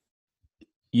curious,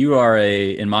 you are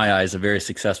in my eyes, a very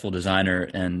successful designer.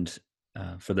 And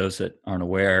for those that aren't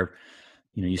aware,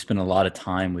 you spend a lot of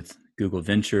time with Google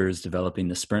Ventures developing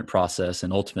the sprint process,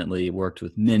 and ultimately worked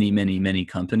with many, many, many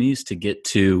companies to get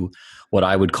to what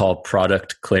I would call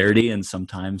product clarity. And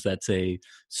sometimes that's a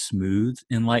smooth,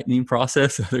 enlightening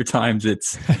process. Other times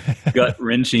it's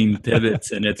gut-wrenching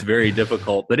pivots, and it's very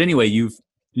difficult. But anyway, you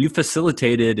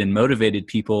facilitated and motivated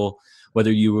people,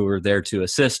 whether you were there to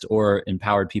assist or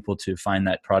empowered people to find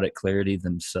that product clarity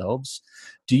themselves.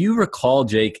 Do you recall,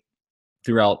 Jake,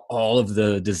 throughout all of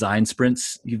the design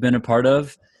sprints you've been a part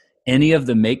of, any of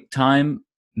the make time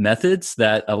methods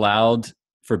that allowed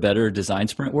for better design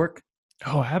sprint work?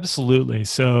 Oh, absolutely.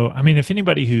 So, I mean, if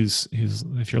anybody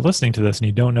if you're listening to this and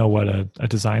you don't know what a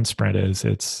design sprint is,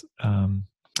 it's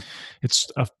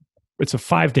a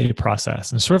 5-day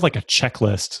process, and sort of like a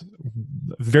checklist,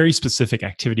 very specific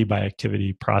activity by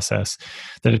activity process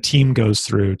that a team goes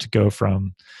through to go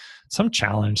from some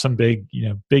challenge, some big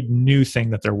new thing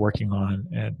that they're working on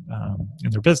in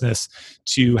their business,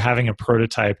 to having a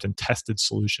prototyped and tested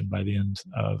solution by the end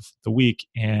of the week.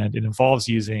 And it involves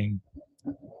using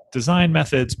design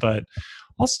methods, but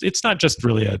also it's not just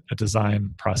really a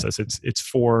design process. It's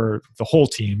for the whole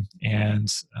team, and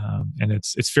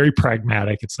it's very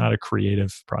pragmatic. It's not a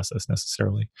creative process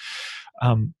necessarily.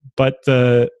 But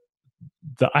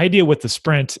the idea with the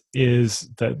sprint is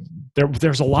that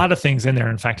there's a lot of things in there.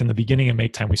 In fact, in the beginning of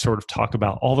Make Time, we sort of talk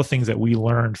about all the things that we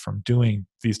learned from doing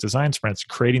these design sprints,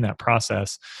 creating that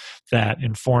process that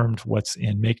informed what's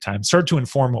in Make Time, started to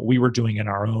inform what we were doing in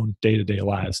our own day-to-day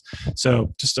lives.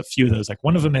 So just a few of those. Like,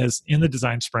 one of them is, in the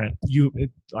design sprint,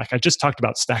 like I just talked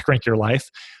about, stack rank your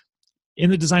life. In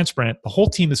the design sprint, the whole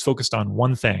team is focused on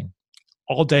one thing.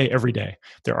 all day, every day.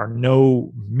 There are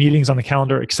no meetings on the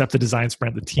calendar except the design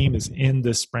sprint. The team is in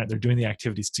this sprint. They're doing the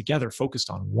activities together, focused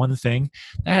on one thing.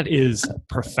 That is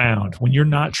profound. When you're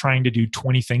not trying to do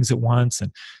 20 things at once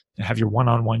and have your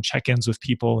one-on-one check-ins with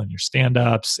people and your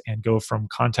stand-ups and go from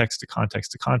context to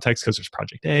context to context because there's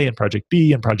project A and project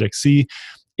B and project C.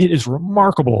 It is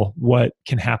remarkable what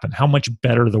can happen, how much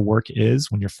better the work is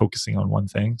when you're focusing on one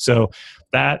thing. So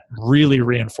that really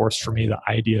reinforced for me the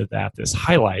idea that this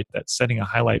highlight, that setting a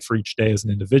highlight for each day as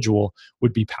an individual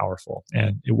would be powerful.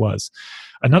 And it was.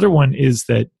 Another one is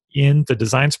that in the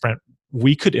design sprint,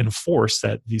 we could enforce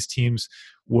that these teams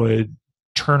would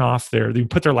they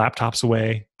put their laptops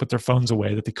away, put their phones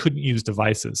away, that they couldn't use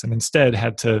devices, and instead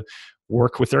had to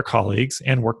work with their colleagues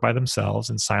and work by themselves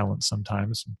in silence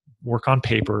sometimes, work on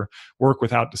paper, work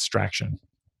without distraction.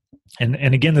 And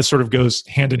again, this sort of goes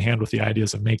hand in hand with the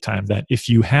ideas of Make Time, that if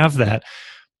you have that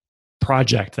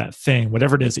project, that thing,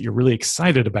 whatever it is that you're really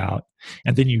excited about,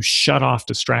 and then you shut off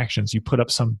distractions, you put up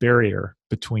some barrier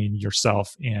between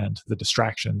yourself and the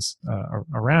distractions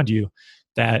around you,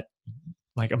 that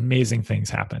like amazing things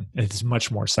happen. It's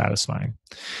much more satisfying.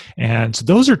 And so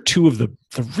those are two of the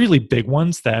really big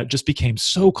ones that just became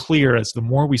so clear as the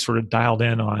more we sort of dialed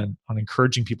in on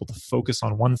encouraging people to focus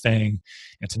on one thing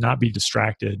and to not be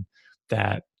distracted,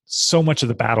 that so much of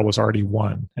the battle was already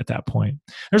won at that point.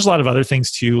 There's a lot of other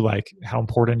things too, like how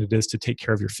important it is to take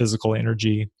care of your physical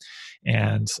energy,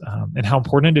 and how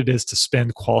important it is to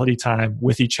spend quality time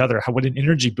with each other. What an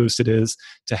energy boost it is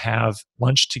to have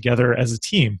lunch together as a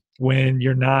team when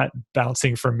you're not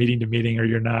bouncing from meeting to meeting, or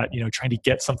you're not, trying to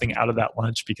get something out of that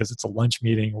lunch because it's a lunch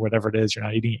meeting or whatever it is. You're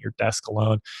not eating at your desk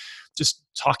alone. Just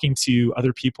talking to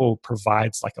other people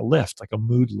provides like a lift, like a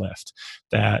mood lift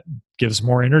that gives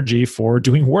more energy for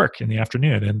doing work in the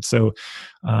afternoon. And so,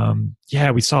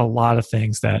 we saw a lot of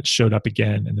things that showed up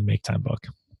again in the Make Time book.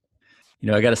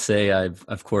 I got to say, I've,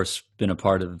 of course, been a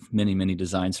part of many, many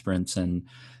design sprints, and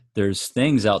there's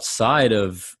things outside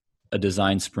of a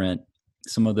design sprint,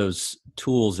 some of those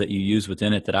tools that you use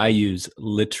within it that I use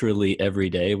literally every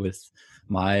day with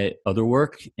my other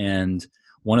work. And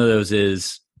one of those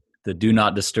is the do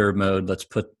not disturb mode. Let's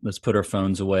put our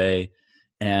phones away.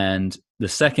 And the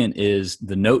second is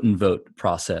the note and vote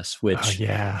process, which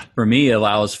for me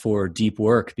allows for deep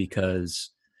work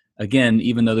because, again,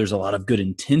 even though there's a lot of good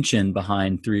intention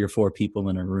behind 3 or 4 people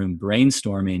in a room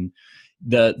brainstorming,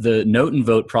 the note and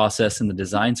vote process in the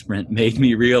design sprint made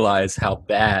me realize how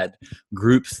bad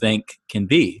groupthink can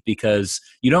be, because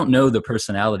you don't know the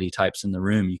personality types in the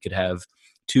room. You could have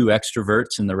 2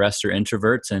 extroverts and the rest are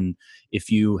introverts. And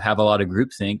if you have a lot of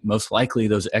groupthink, most likely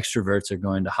those extroverts are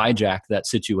going to hijack that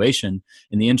situation,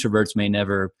 and the introverts may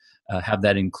never have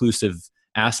that inclusive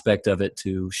aspect of it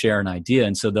to share an idea.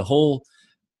 And so the whole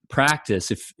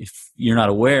practice, if you're not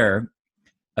aware,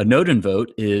 a note and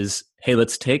vote is, hey,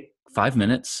 let's take 5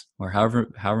 minutes or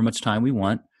however much time we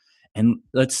want, and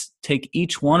let's take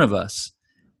each one of us,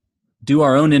 do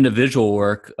our own individual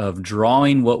work of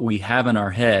drawing what we have in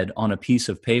our head on a piece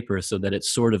of paper so that it's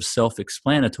sort of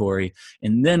self-explanatory.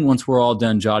 And then once we're all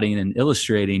done jotting and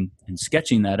illustrating and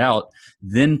sketching that out,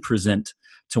 then present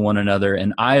to one another.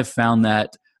 And I have found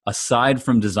that, aside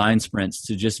from design sprints,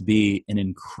 to just be an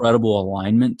incredible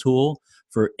alignment tool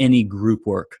for any group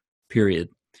work, period.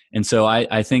 And so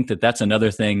I think that that's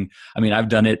another thing. I mean, I've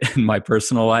done it in my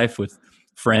personal life with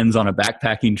friends on a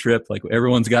backpacking trip. Like,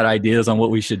 everyone's got ideas on what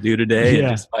we should do today. And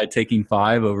just by taking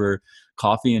 5 over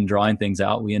coffee and drawing things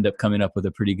out, we end up coming up with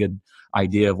a pretty good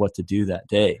idea of what to do that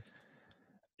day.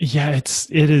 Yeah,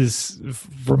 it is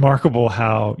remarkable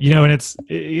how, and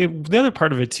the other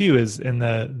part of it too is in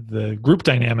the group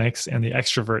dynamics, and the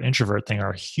extrovert introvert thing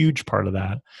are a huge part of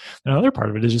that. Another part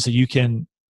of it is just that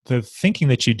the thinking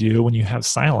that you do when you have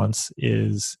silence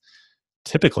is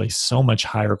typically so much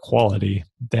higher quality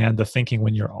than the thinking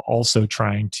when you're also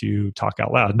trying to talk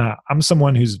out loud. Now, I'm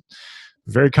someone who's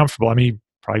very comfortable. I mean,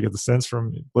 probably get the sense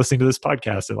from listening to this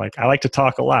podcast that, like, I like to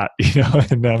talk a lot,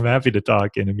 and I'm happy to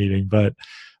talk in a meeting, but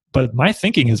my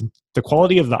thinking is the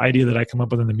quality of the idea that I come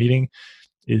up with in the meeting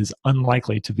is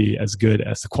unlikely to be as good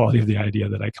as the quality of the idea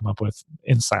that I come up with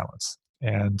in silence.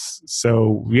 And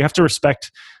so we have to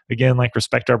respect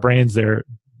our brains. They're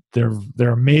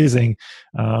amazing.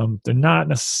 They're not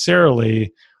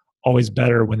necessarily always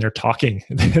better when they're talking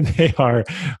than they are,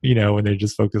 when they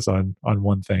just focus on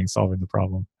one thing, solving the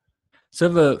problem. So I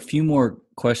have a few more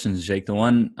questions, Jake. The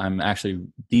one I'm actually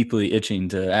deeply itching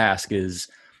to ask is,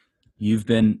 you've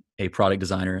been a product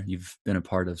designer. You've been a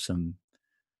part of some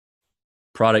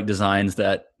product designs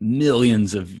that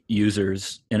millions of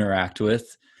users interact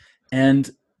with. And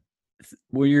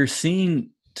where you're seeing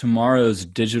tomorrow's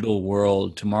digital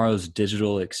world, tomorrow's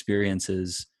digital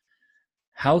experiences,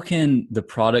 how can the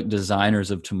product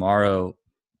designers of tomorrow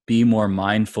be more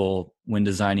mindful when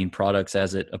designing products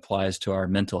as it applies to our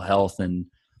mental health and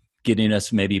getting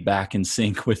us maybe back in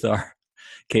sync with our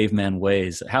caveman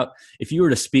ways? How, if you were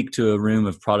to speak to a room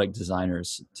of product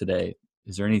designers today,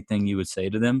 is there anything you would say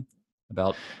to them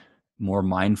about more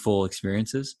mindful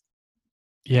experiences?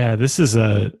 Yeah, this is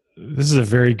a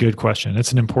very good question.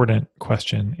 It's an important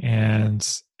question, and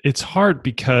it's hard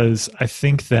because I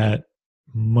think that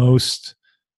most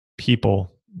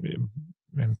people,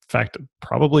 in fact,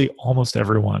 probably almost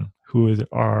everyone who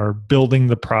are building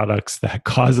the products that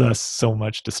cause us so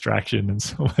much distraction and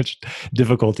so much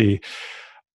difficulty,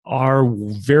 are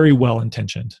very well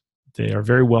intentioned. They are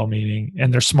very well meaning,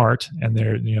 and they're smart, and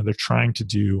they're trying to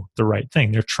do the right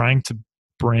thing. They're trying to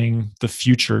bring the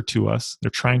future to us.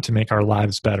 They're trying to make our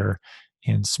lives better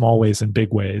in small ways and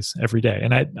big ways every day.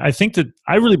 And I think that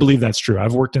I really believe that's true.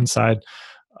 I've worked inside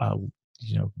uh,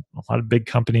 a lot of big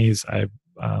companies. I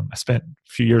spent a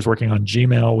few years working on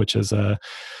Gmail, which is a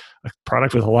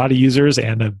product with a lot of users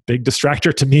and a big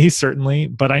distractor to me, certainly.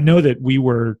 But I know that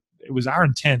it was our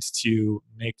intent to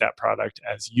make that product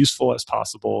as useful as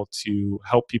possible to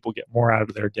help people get more out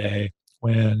of their day.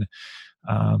 When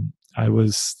I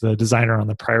was the designer on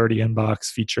the priority inbox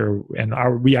feature, and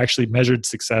we actually measured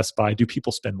success by, do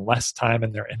people spend less time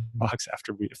in their inbox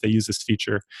if they use this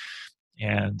feature?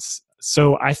 And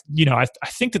so I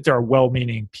think that there are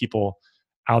well-meaning people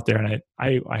out there, and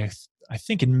I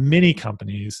think in many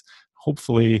companies,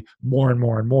 hopefully more and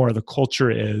more and more, the culture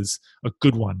is a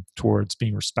good one towards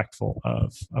being respectful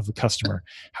of the customer.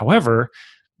 However,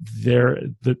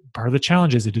 part of the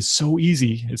challenge is it is so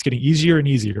easy. It's getting easier and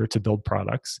easier to build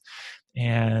products,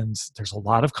 and there's a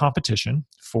lot of competition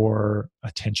for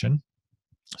attention.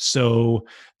 So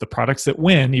the products that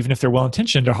win, even if they're well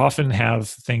intentioned, often have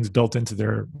things built into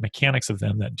their mechanics of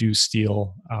them that do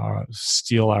steal our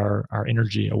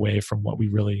energy away from what we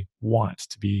really want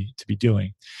to be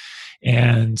doing.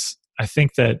 And I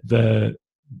think that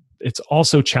it's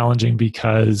also challenging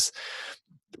because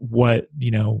what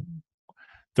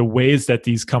the ways that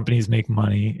these companies make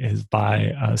money is by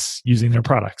us using their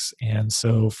products. And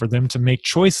so for them to make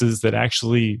choices that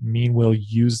actually mean we'll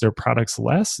use their products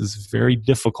less is very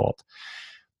difficult.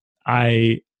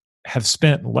 I have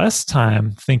spent less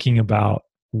time thinking about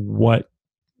what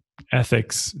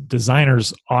ethics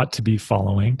designers ought to be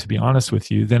following, to be honest with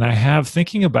you, than I have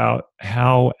thinking about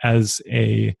how, as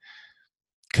a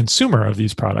consumer of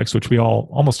these products, which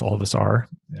almost all of us are,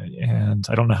 and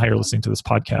I don't know how you're listening to this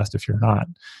podcast if you're not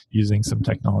using some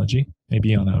technology,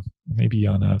 maybe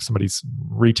on somebody's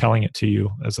retelling it to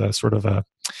you as a sort of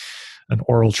an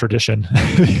oral tradition.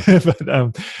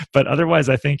 But otherwise,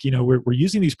 I think we're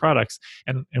using these products,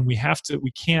 and we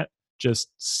can't just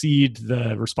cede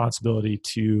the responsibility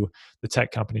to the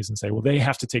tech companies and say, well, they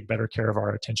have to take better care of our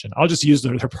attention. I'll just use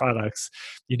their products,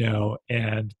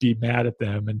 and be mad at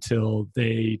them until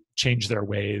they change their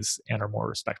ways and are more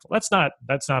respectful. That's not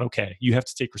okay. You have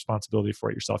to take responsibility for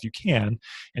it yourself. You can,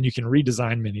 and you can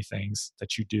redesign many things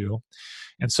that you do.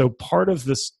 And so part of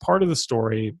the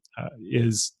story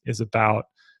is about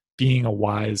being a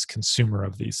wise consumer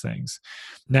of these things.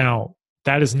 Now,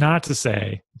 that is not to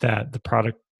say that the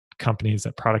product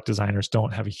designers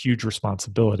don't have a huge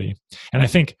responsibility. And I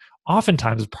think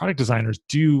oftentimes product designers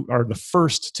are the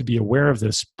first to be aware of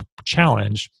this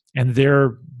challenge, and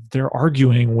they're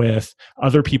arguing with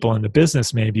other people in the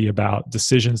business maybe about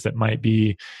decisions that might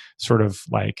be sort of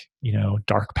like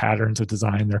dark patterns of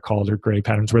design, they're called, or gray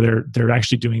patterns, where they're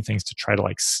actually doing things to try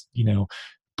to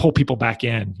pull people back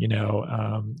in,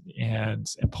 and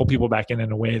pull people back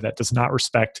in a way that does not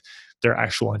respect their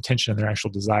actual intention and their actual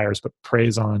desires, but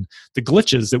preys on the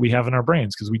glitches that we have in our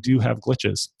brains, because we do have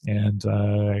glitches. And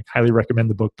I highly recommend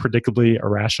the book Predictably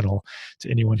Irrational to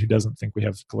anyone who doesn't think we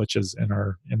have glitches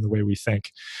in the way we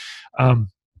think.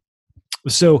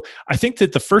 So I think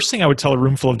that the first thing I would tell a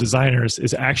room full of designers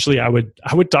is actually I would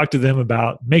talk to them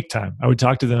about make time. I would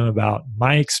talk to them about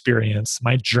my experience,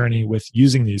 my journey with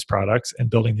using these products and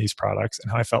building these products,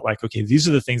 and how I felt like, okay, these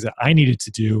are the things that I needed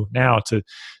to do now to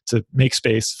make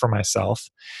space for myself.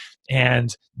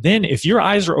 And then if your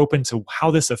eyes are open to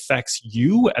how this affects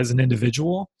you as an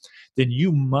individual, then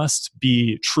you must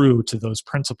be true to those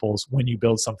principles when you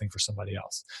build something for somebody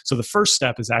else. So the first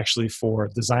step is actually for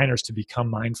designers to become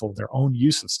mindful of their own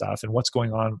use of stuff and what's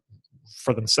going on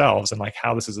for themselves, and like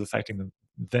how this is affecting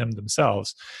them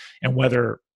themselves, and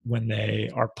whether when they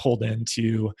are pulled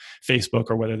into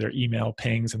Facebook, or whether their email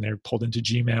pings and they're pulled into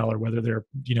Gmail, or whether they're,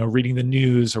 reading the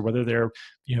news, or whether they're,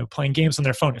 playing games on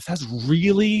their phone. If that's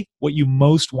really what you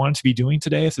most want to be doing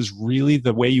today, if this is really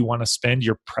the way you want to spend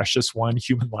your precious one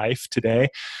human life today,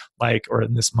 or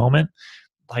in this moment,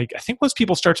 I think once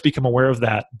people start to become aware of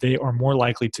that, they are more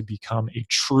likely to become a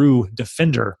true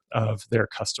defender of their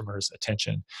customers'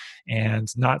 attention, and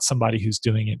not somebody who's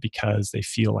doing it because they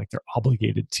feel like they're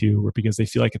obligated to, or because they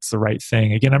feel like it's the right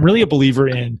thing. Again, I'm really a believer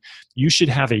in, you should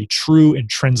have a true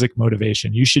intrinsic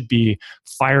motivation. You should be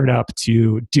fired up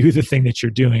to do the thing that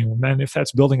you're doing. And then if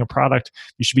that's building a product,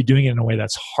 you should be doing it in a way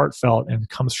that's heartfelt and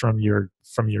comes from your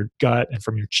gut and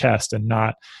from your chest, and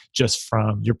not just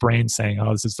from your brain saying,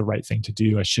 oh, this is the right thing to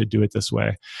do, I should do it this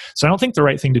way. So I don't think the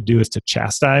right thing to do is to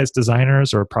chastise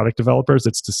designers or product developers.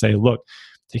 It's to say, look,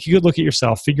 take a good look at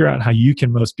yourself, figure out how you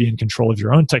can most be in control of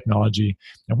your own technology.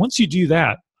 And once you do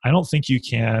that, I don't think you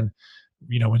can,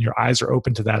 when your eyes are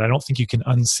open to that, I don't think you can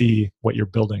unsee what you're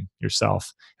building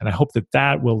yourself. And I hope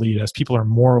that will lead, as people are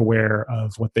more aware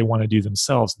of what they want to do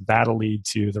themselves, that'll lead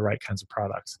to the right kinds of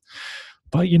products.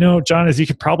 But John, as you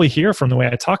could probably hear from the way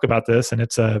I talk about this, and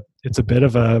it's a bit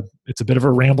of a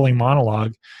rambling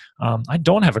monologue. I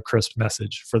don't have a crisp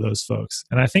message for those folks,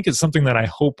 and I think it's something that I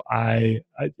hope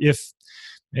if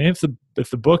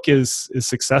the book is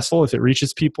successful, if it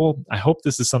reaches people, I hope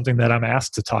this is something that I'm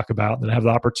asked to talk about, that I have the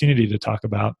opportunity to talk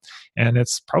about, and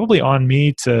it's probably on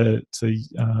me to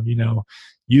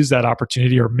use that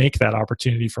opportunity, or make that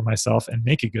opportunity for myself, and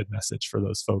make a good message for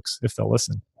those folks if they'll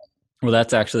listen. Well,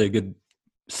 that's actually a good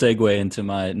segue into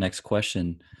my next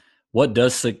question. What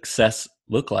does success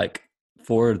look like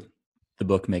for the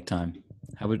book Make Time?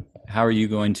 How are you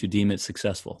going to deem it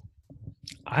successful?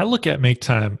 I look at Make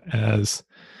Time as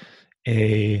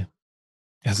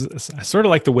sort of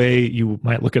like the way you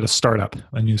might look at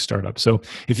a new startup. So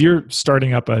if you're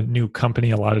starting up a new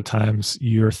company, a lot of times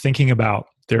you're thinking about,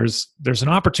 there's an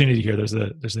opportunity here. There's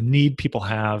a need people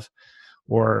have,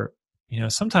 or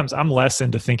sometimes I'm less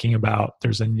into thinking about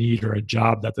there's a need or a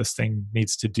job that this thing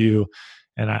needs to do.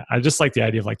 And I just like the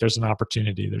idea of there's an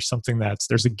opportunity. There's something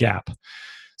there's a gap.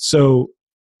 So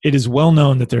it is well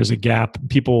known that there's a gap.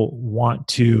 People want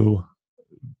to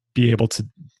be able to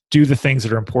do the things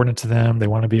that are important to them. They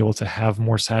want to be able to have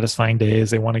more satisfying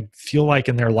days. They want to feel like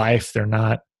in their life they're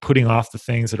not putting off the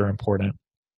things that are important.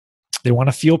 They want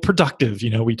to feel productive.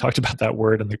 We talked about that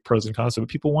word and the pros and cons, but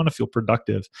people want to feel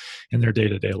productive in their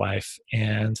day-to-day life,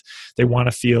 and they want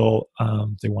to feel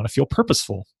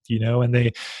purposeful.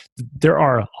 And there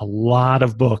are a lot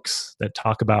of books that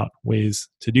talk about ways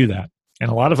to do that, and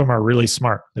a lot of them are really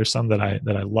smart. There's some that I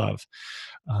love,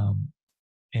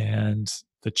 and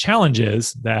the challenge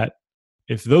is that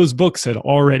if those books had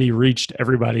already reached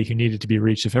everybody who needed to be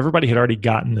reached, if everybody had already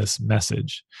gotten this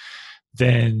message,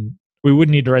 then we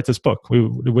wouldn't need to write this book. There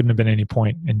wouldn't have been any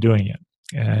point in doing it.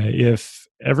 If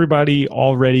everybody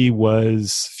already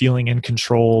was feeling in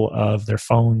control of their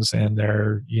phones and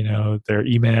their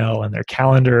email and their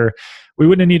calendar, we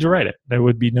wouldn't need to write it. There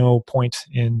would be no point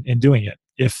in doing it.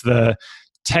 If the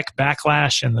tech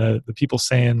backlash and the people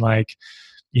saying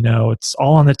it's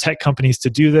all on the tech companies to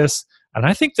do this, and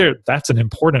I think that's an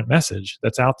important message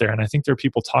that's out there. And I think there are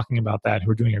people talking about that who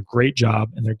are doing a great job,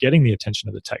 and they're getting the attention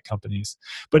of the tech companies.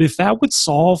 But if that would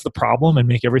solve the problem and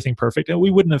make everything perfect, we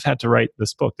wouldn't have had to write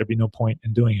this book. There'd be no point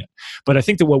in doing it. But I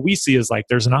think that what we see is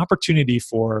there's an opportunity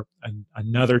for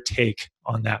another take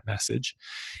on that message.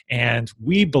 And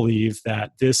we believe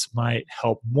that this might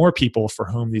help more people for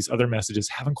whom these other messages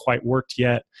haven't quite worked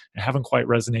yet, and haven't quite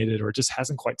resonated, or just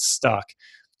hasn't quite stuck.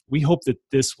 We hope that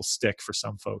this will stick for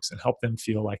some folks and help them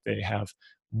feel like they have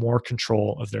more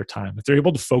control of their time, that they're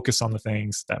able to focus on the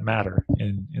things that matter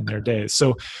in their days.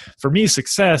 So for me,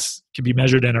 success can be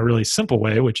measured in a really simple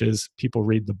way, which is people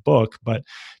read the book, but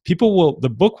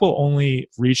the book will only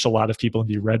reach a lot of people and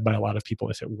be read by a lot of people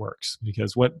if it works.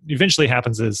 Because what eventually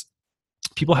happens is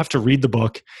people have to read the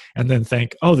book and then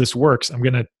think, oh, this works. I'm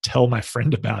going to tell my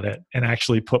friend about it and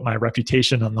actually put my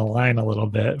reputation on the line a little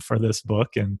bit for this book.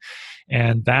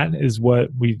 And that is what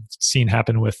we've seen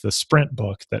happen with the sprint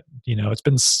book, that, it's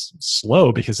been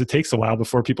slow because it takes a while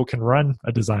before people can run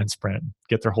a design sprint,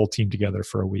 get their whole team together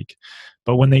for a week.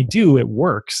 But when they do, it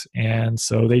works. And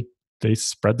so they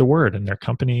spread the word in their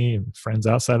company and friends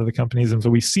outside of the companies. And so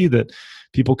we see that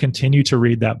people continue to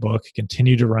read that book,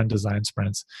 continue to run design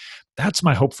sprints. that's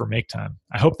my hope for Make Time.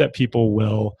 I hope that people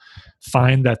will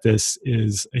find that this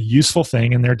is a useful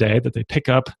thing in their day, that they pick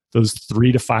up those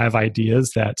 3 to 5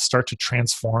 ideas that start to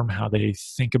transform how they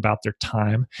think about their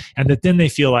time, and that then they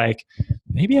feel like,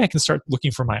 maybe I can start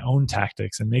looking for my own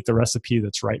tactics and make the recipe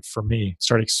that's right for me,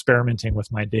 start experimenting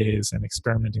with my days and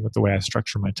experimenting with the way I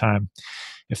structure my time.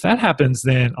 If that happens,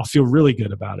 then I'll feel really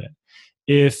good about it.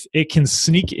 If it can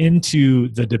sneak into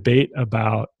the debate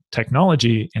about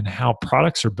technology and how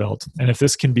products are built, and if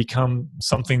this can become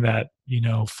something that,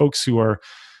 folks who are,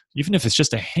 even if it's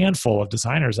just a handful of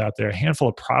designers out there, a handful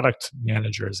of product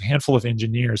managers, a handful of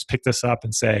engineers pick this up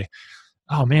and say,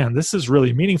 oh man, this is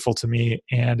really meaningful to me,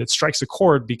 and it strikes a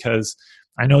chord because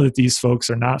I know that these folks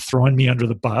are not throwing me under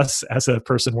the bus as a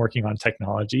person working on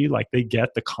technology. Like, they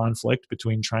get the conflict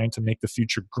between trying to make the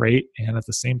future great and at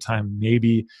the same time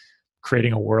maybe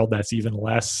creating a world that's even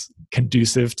less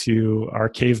conducive to our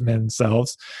cavemen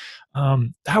selves.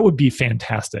 That would be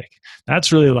fantastic.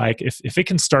 That's really like, if it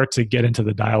can start to get into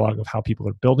the dialogue of how people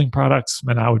are building products,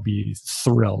 then I would be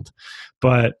thrilled.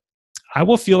 But I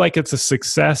will feel like it's a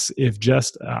success if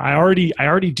just I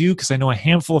already do, because I know a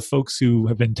handful of folks who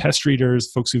have been test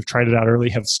readers, folks who've tried it out early,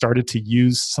 have started to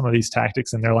use some of these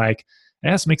tactics, and they're like,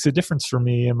 this makes a difference for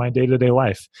me in my day-to-day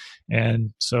life.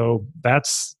 And so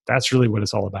that's really what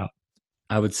it's all about.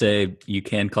 I would say you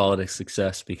can call it a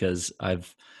success, because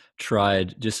I've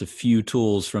tried just a few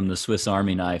tools from the Swiss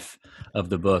Army knife of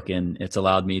the book, and it's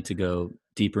allowed me to go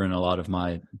deeper in a lot of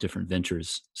my different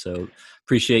ventures. So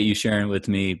appreciate you sharing with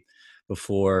me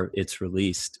before it's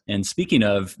released. And speaking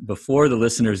of, before the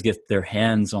listeners get their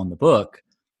hands on the book,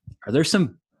 are there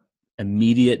some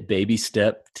immediate baby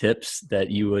step tips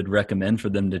that you would recommend for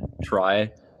them to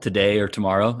try today or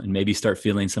tomorrow and maybe start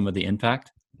feeling some of the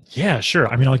impact? Yeah, sure.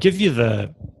 I mean, I'll give you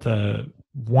the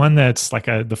one that's like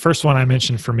the first one I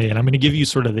mentioned for me, and I'm going to give you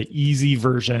sort of the easy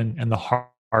version and the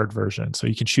hard version, so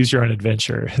you can choose your own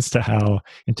adventure as to how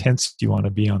intense you want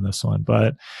to be on this one.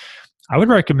 But I would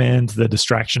recommend the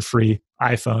distraction-free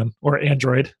iPhone or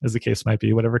Android, as the case might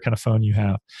be, whatever kind of phone you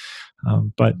have.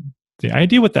 But the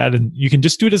idea with that, and you can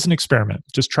just do it as an experiment.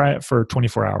 Just try it for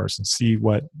 24 hours and see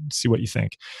what you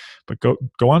think. But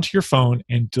go onto your phone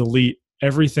and delete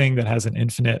everything that has an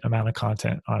infinite amount of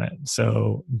content on it.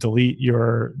 So delete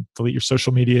your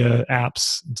social media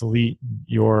apps, delete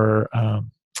your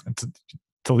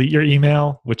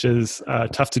email, which is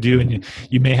tough to do, and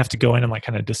you may have to go in and like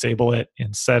kind of disable it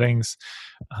in settings.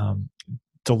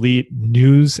 Delete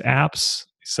news apps.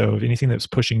 So if anything that's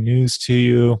pushing news to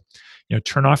you,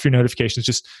 turn off your notifications.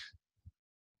 Just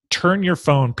turn your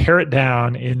phone, pare it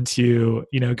down into,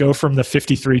 go from the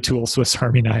 53 tool Swiss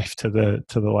Army knife to the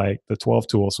 12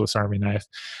 tool Swiss Army knife,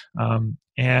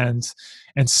 and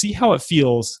see how it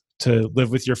feels to live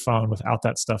with your phone without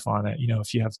that stuff on it.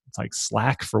 If you have like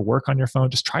Slack for work on your phone,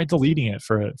 just try deleting it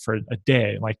for a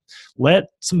day. Like, let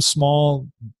some small,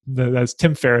 as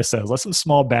Tim Ferriss says, let some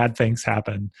small bad things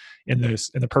happen in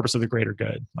the purpose of the greater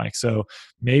good. Like, so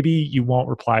maybe you won't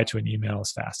reply to an email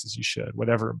as fast as you should,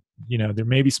 whatever, there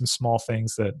may be some small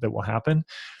things that will happen.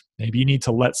 Maybe you need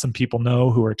to let some people know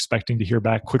who are expecting to hear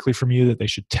back quickly from you that they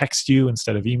should text you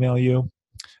instead of email you,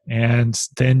 and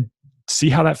then see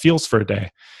how that feels for a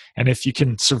day. And if you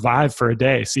can survive for a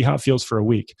day, see how it feels for a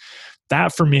week.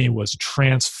 That for me was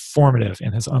transformative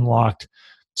and has unlocked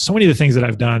so many of the things that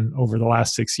I've done over the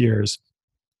last 6 years.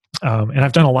 And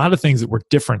I've done a lot of things that were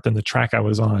different than the track I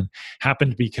was on,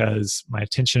 happened because my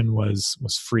attention was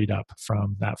freed up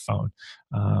from that phone.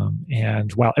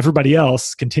 And while everybody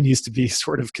else continues to be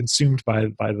sort of consumed by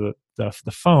the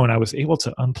phone, I was able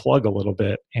to unplug a little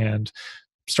bit and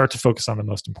start to focus on the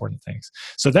most important things.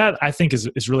 So that, I think,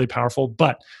 is really powerful.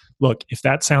 But look, if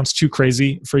that sounds too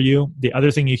crazy for you, the other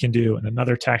thing you can do, and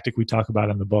another tactic we talk about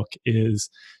in the book, is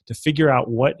to figure out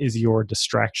what is your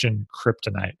distraction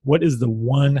kryptonite. What is the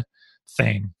one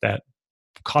thing that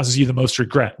causes you the most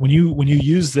regret? When you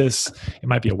use this, it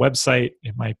might be a website,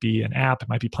 it might be an app, it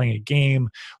might be playing a game,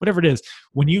 whatever it is.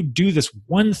 When you do this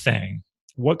one thing,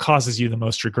 what causes you the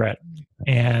most regret?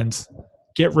 And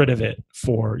get rid of it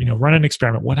for, run an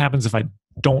experiment. What happens if I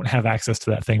don't have access to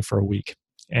that thing for a week?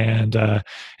 And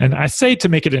I say to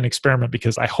make it an experiment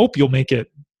because I hope you'll make it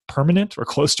permanent or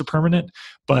close to permanent,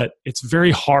 but it's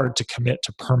very hard to commit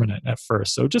to permanent at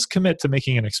first. So just commit to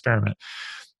making an experiment.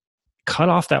 Cut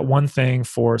off that one thing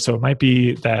so it might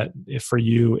be that if for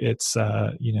you it's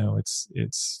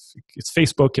it's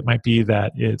Facebook. It might be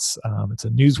that it's a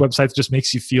news website that just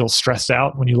makes you feel stressed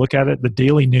out when you look at it. The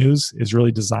daily news is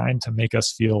really designed to make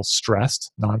us feel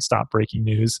stressed. Nonstop breaking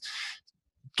news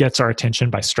gets our attention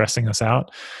by stressing us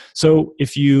out. So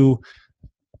if you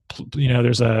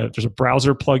there's a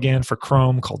browser plugin for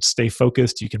Chrome called Stay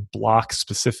Focused. You can block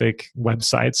specific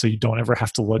websites so you don't ever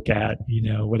have to look at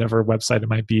whatever website it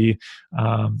might be,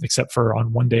 except for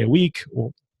on one day a week.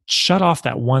 Well, shut off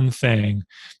that one thing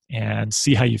and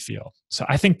see how you feel. So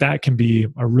I think that can be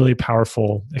a really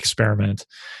powerful experiment.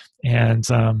 And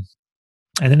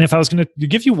then if I was going to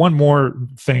give you one more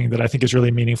thing that I think is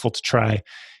really meaningful to try,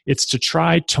 it's to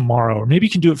try tomorrow, or maybe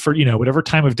you can do it for whatever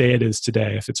time of day it is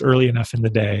today. If it's early enough in the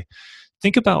day,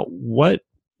 think about what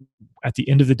at the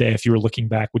end of the day, if you were looking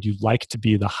back, would you like to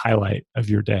be the highlight of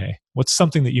your day? What's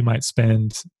something that you might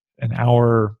spend an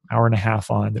hour and a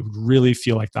half on that would really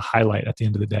feel like the highlight at the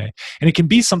end of the day? And it can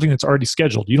be something that's already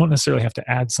scheduled. You don't necessarily have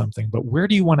to add something, but where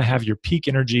do you want to have your peak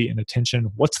energy and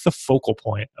attention? What's the focal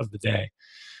point of the day?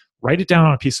 Write it down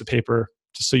on a piece of paper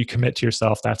just so you commit to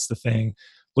yourself. That's the thing.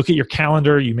 Look at your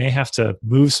calendar. You may have to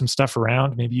move some stuff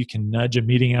around. Maybe you can nudge a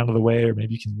meeting out of the way, or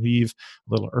maybe you can leave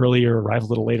a little earlier, arrive a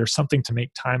little later, something to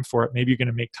make time for it. Maybe you're going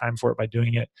to make time for it by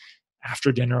doing it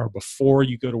after dinner or before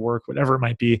you go to work, whatever it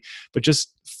might be. But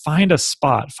just find the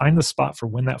spot for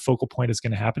when that focal point is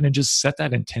going to happen, and just set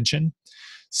that intention.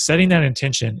 Setting that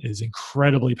intention is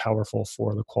incredibly powerful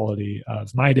for the quality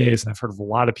of my days. And I've heard of a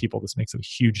lot of people, this makes a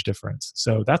huge difference.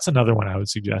 So that's another one I would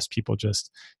suggest people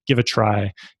just give a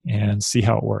try and see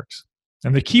how it works.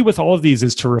 And the key with all of these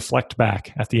is to reflect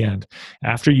back at the end.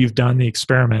 After you've done the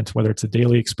experiment, whether it's a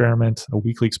daily experiment, a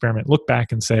weekly experiment, look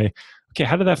back and say, okay,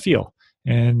 how did that feel?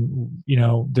 And,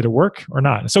 did it work or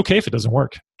not? It's okay if it doesn't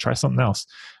work. Try something else.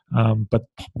 But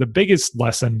the biggest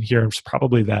lesson here is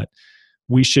probably that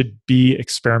we should be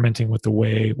experimenting with the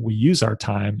way we use our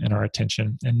time and our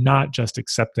attention, and not just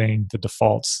accepting the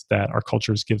defaults that our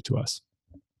cultures give to us.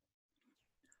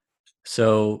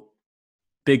 So,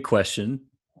 big question.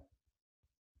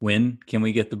 When can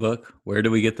we get the book? Where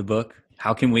do we get the book?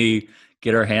 How can we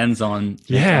get our hands on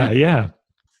it? Yeah.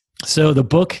 So the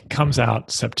book comes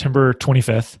out September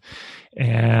 25th.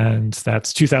 And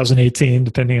that's 2018,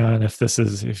 depending on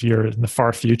if you're in the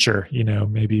far future,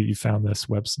 maybe you found this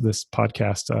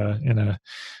podcast in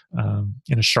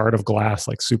a shard of glass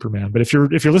like Superman. But if you're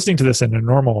listening to this in a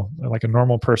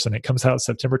normal person, it comes out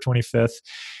September 25th.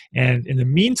 And in the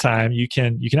meantime, you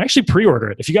can actually pre-order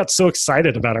it. If you got so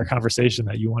excited about our conversation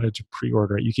that you wanted to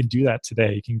pre-order it, you can do that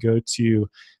today. You can go to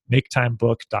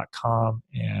maketimebook.com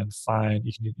and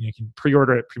you can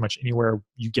pre-order it pretty much anywhere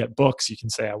you get books. You can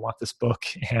say, I want this book,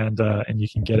 and you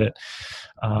can get it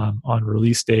on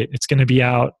release date. It's going to be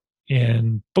out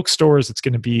in bookstores. There's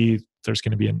going to be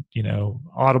an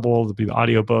Audible, there'll be the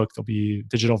audiobook, there'll be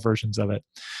digital versions of it.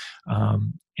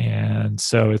 And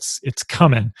so it's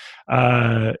coming.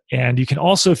 And you can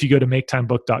also, if you go to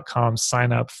maketimebook.com,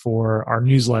 sign up for our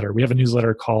newsletter. We have a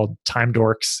newsletter called Time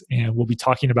Dorks, and we'll be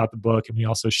talking about the book. And we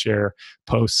also share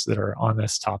posts that are on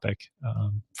this topic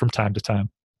from time to time.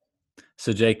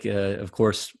 So Jake, of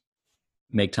course,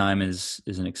 Make Time is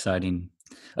an exciting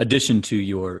addition to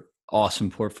your awesome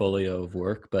portfolio of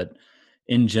work. But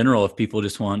in general, if people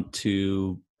just want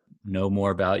to know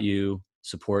more about you,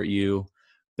 support you,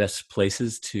 best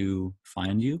places to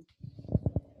find you?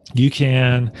 You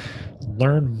can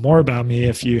learn more about me,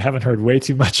 if you haven't heard way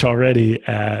too much already,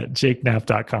 at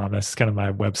jakeknapp.com. That's kind of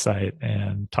my website,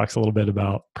 and talks a little bit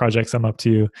about projects I'm up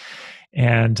to.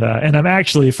 And I'm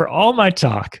actually, for all my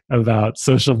talk about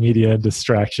social media and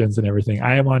distractions and everything,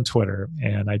 I am on Twitter,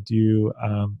 and I do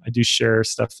share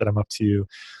stuff that I'm up to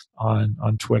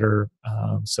on Twitter.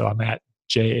 So I'm at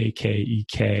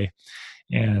JAKEK.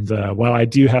 And while I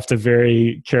do have to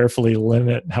very carefully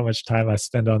limit how much time I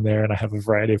spend on there, and I have a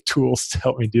variety of tools to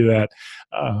help me do that,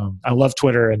 I love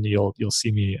Twitter, and you'll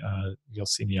see me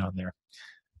on there.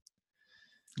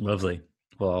 Lovely.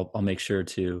 Well, I'll make sure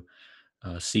to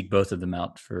seek both of them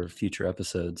out for future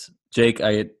episodes. Jake,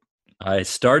 I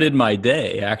started my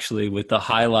day actually with the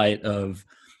highlight of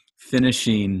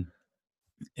finishing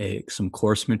some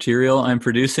course material I'm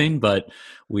producing, but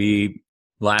we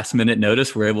last minute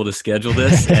notice we're able to schedule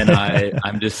this, and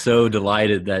I'm just so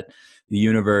delighted that the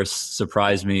universe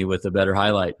surprised me with a better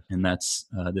highlight, and that's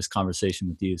this conversation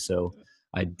with you. So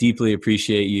I deeply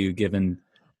appreciate you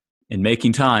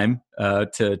making time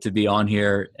to be on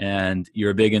here, and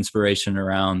you're a big inspiration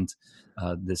around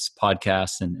this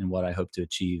podcast and what I hope to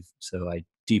achieve. So I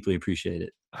deeply appreciate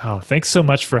it. Oh, thanks so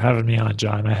much for having me on,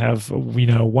 John. I have,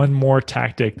 one more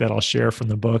tactic that I'll share from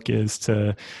the book is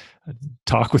to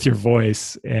talk with your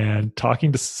voice, and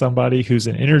talking to somebody who's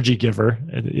an energy giver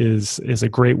is a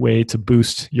great way to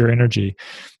boost your energy.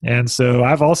 And so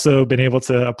I've also been able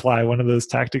to apply one of those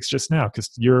tactics just now,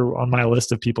 because you're on my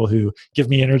list of people who give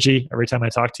me energy every time I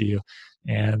talk to you.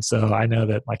 And so I know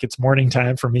that, like, it's morning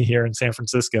time for me here in San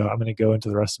Francisco. I'm going to go into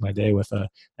the rest of my day with a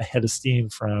head of steam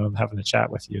from having a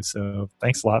chat with you. So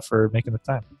thanks a lot for making the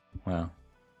time. Wow.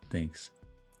 Thanks.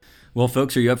 Well,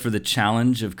 folks, are you up for the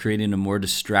challenge of creating a more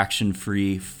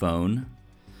distraction-free phone?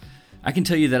 I can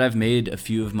tell you that I've made a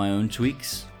few of my own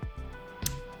tweaks,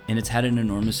 and it's had an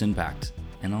enormous impact,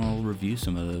 and I'll review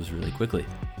some of those really quickly.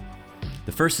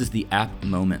 The first is the app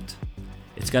Moment.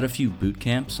 It's got a few boot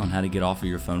camps on how to get off of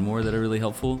your phone more that are really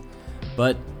helpful,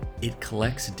 but it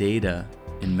collects data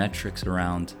and metrics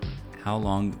around how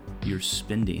long you're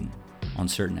spending on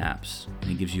certain apps,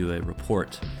 and it gives you a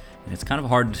report. And it's kind of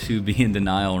hard to be in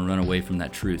denial and run away from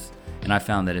that truth. And I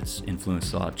found that it's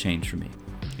influenced a lot of change for me.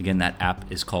 Again, that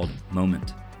app is called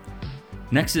Moment.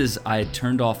 Next is I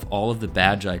turned off all of the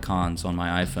badge icons on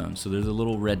my iPhone. So there's the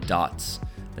little red dots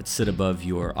that sit above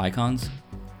your icons.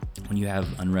 When you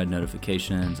have unread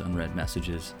notifications, unread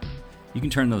messages, you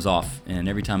can turn those off. And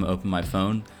every time I open my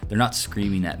phone, they're not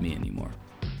screaming at me anymore.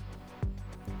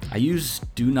 I use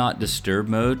Do Not Disturb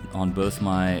mode on both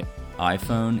my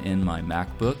iPhone and my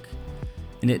MacBook,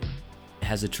 and it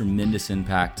has a tremendous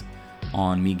impact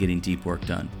on me getting deep work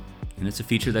done. And it's a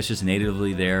feature that's just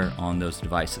natively there on those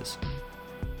devices.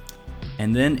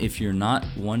 And then if you're not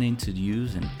wanting to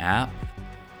use an app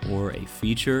or a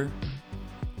feature,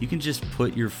 you can just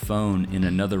put your phone in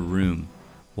another room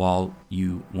while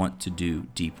you want to do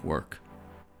deep work.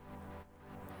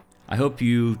 I hope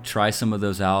you try some of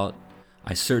those out.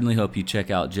 I certainly hope you check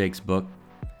out Jake's book.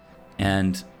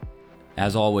 And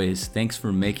as always, thanks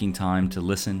for making time to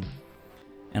listen,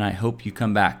 and I hope you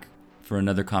come back for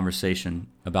another conversation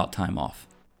about time off.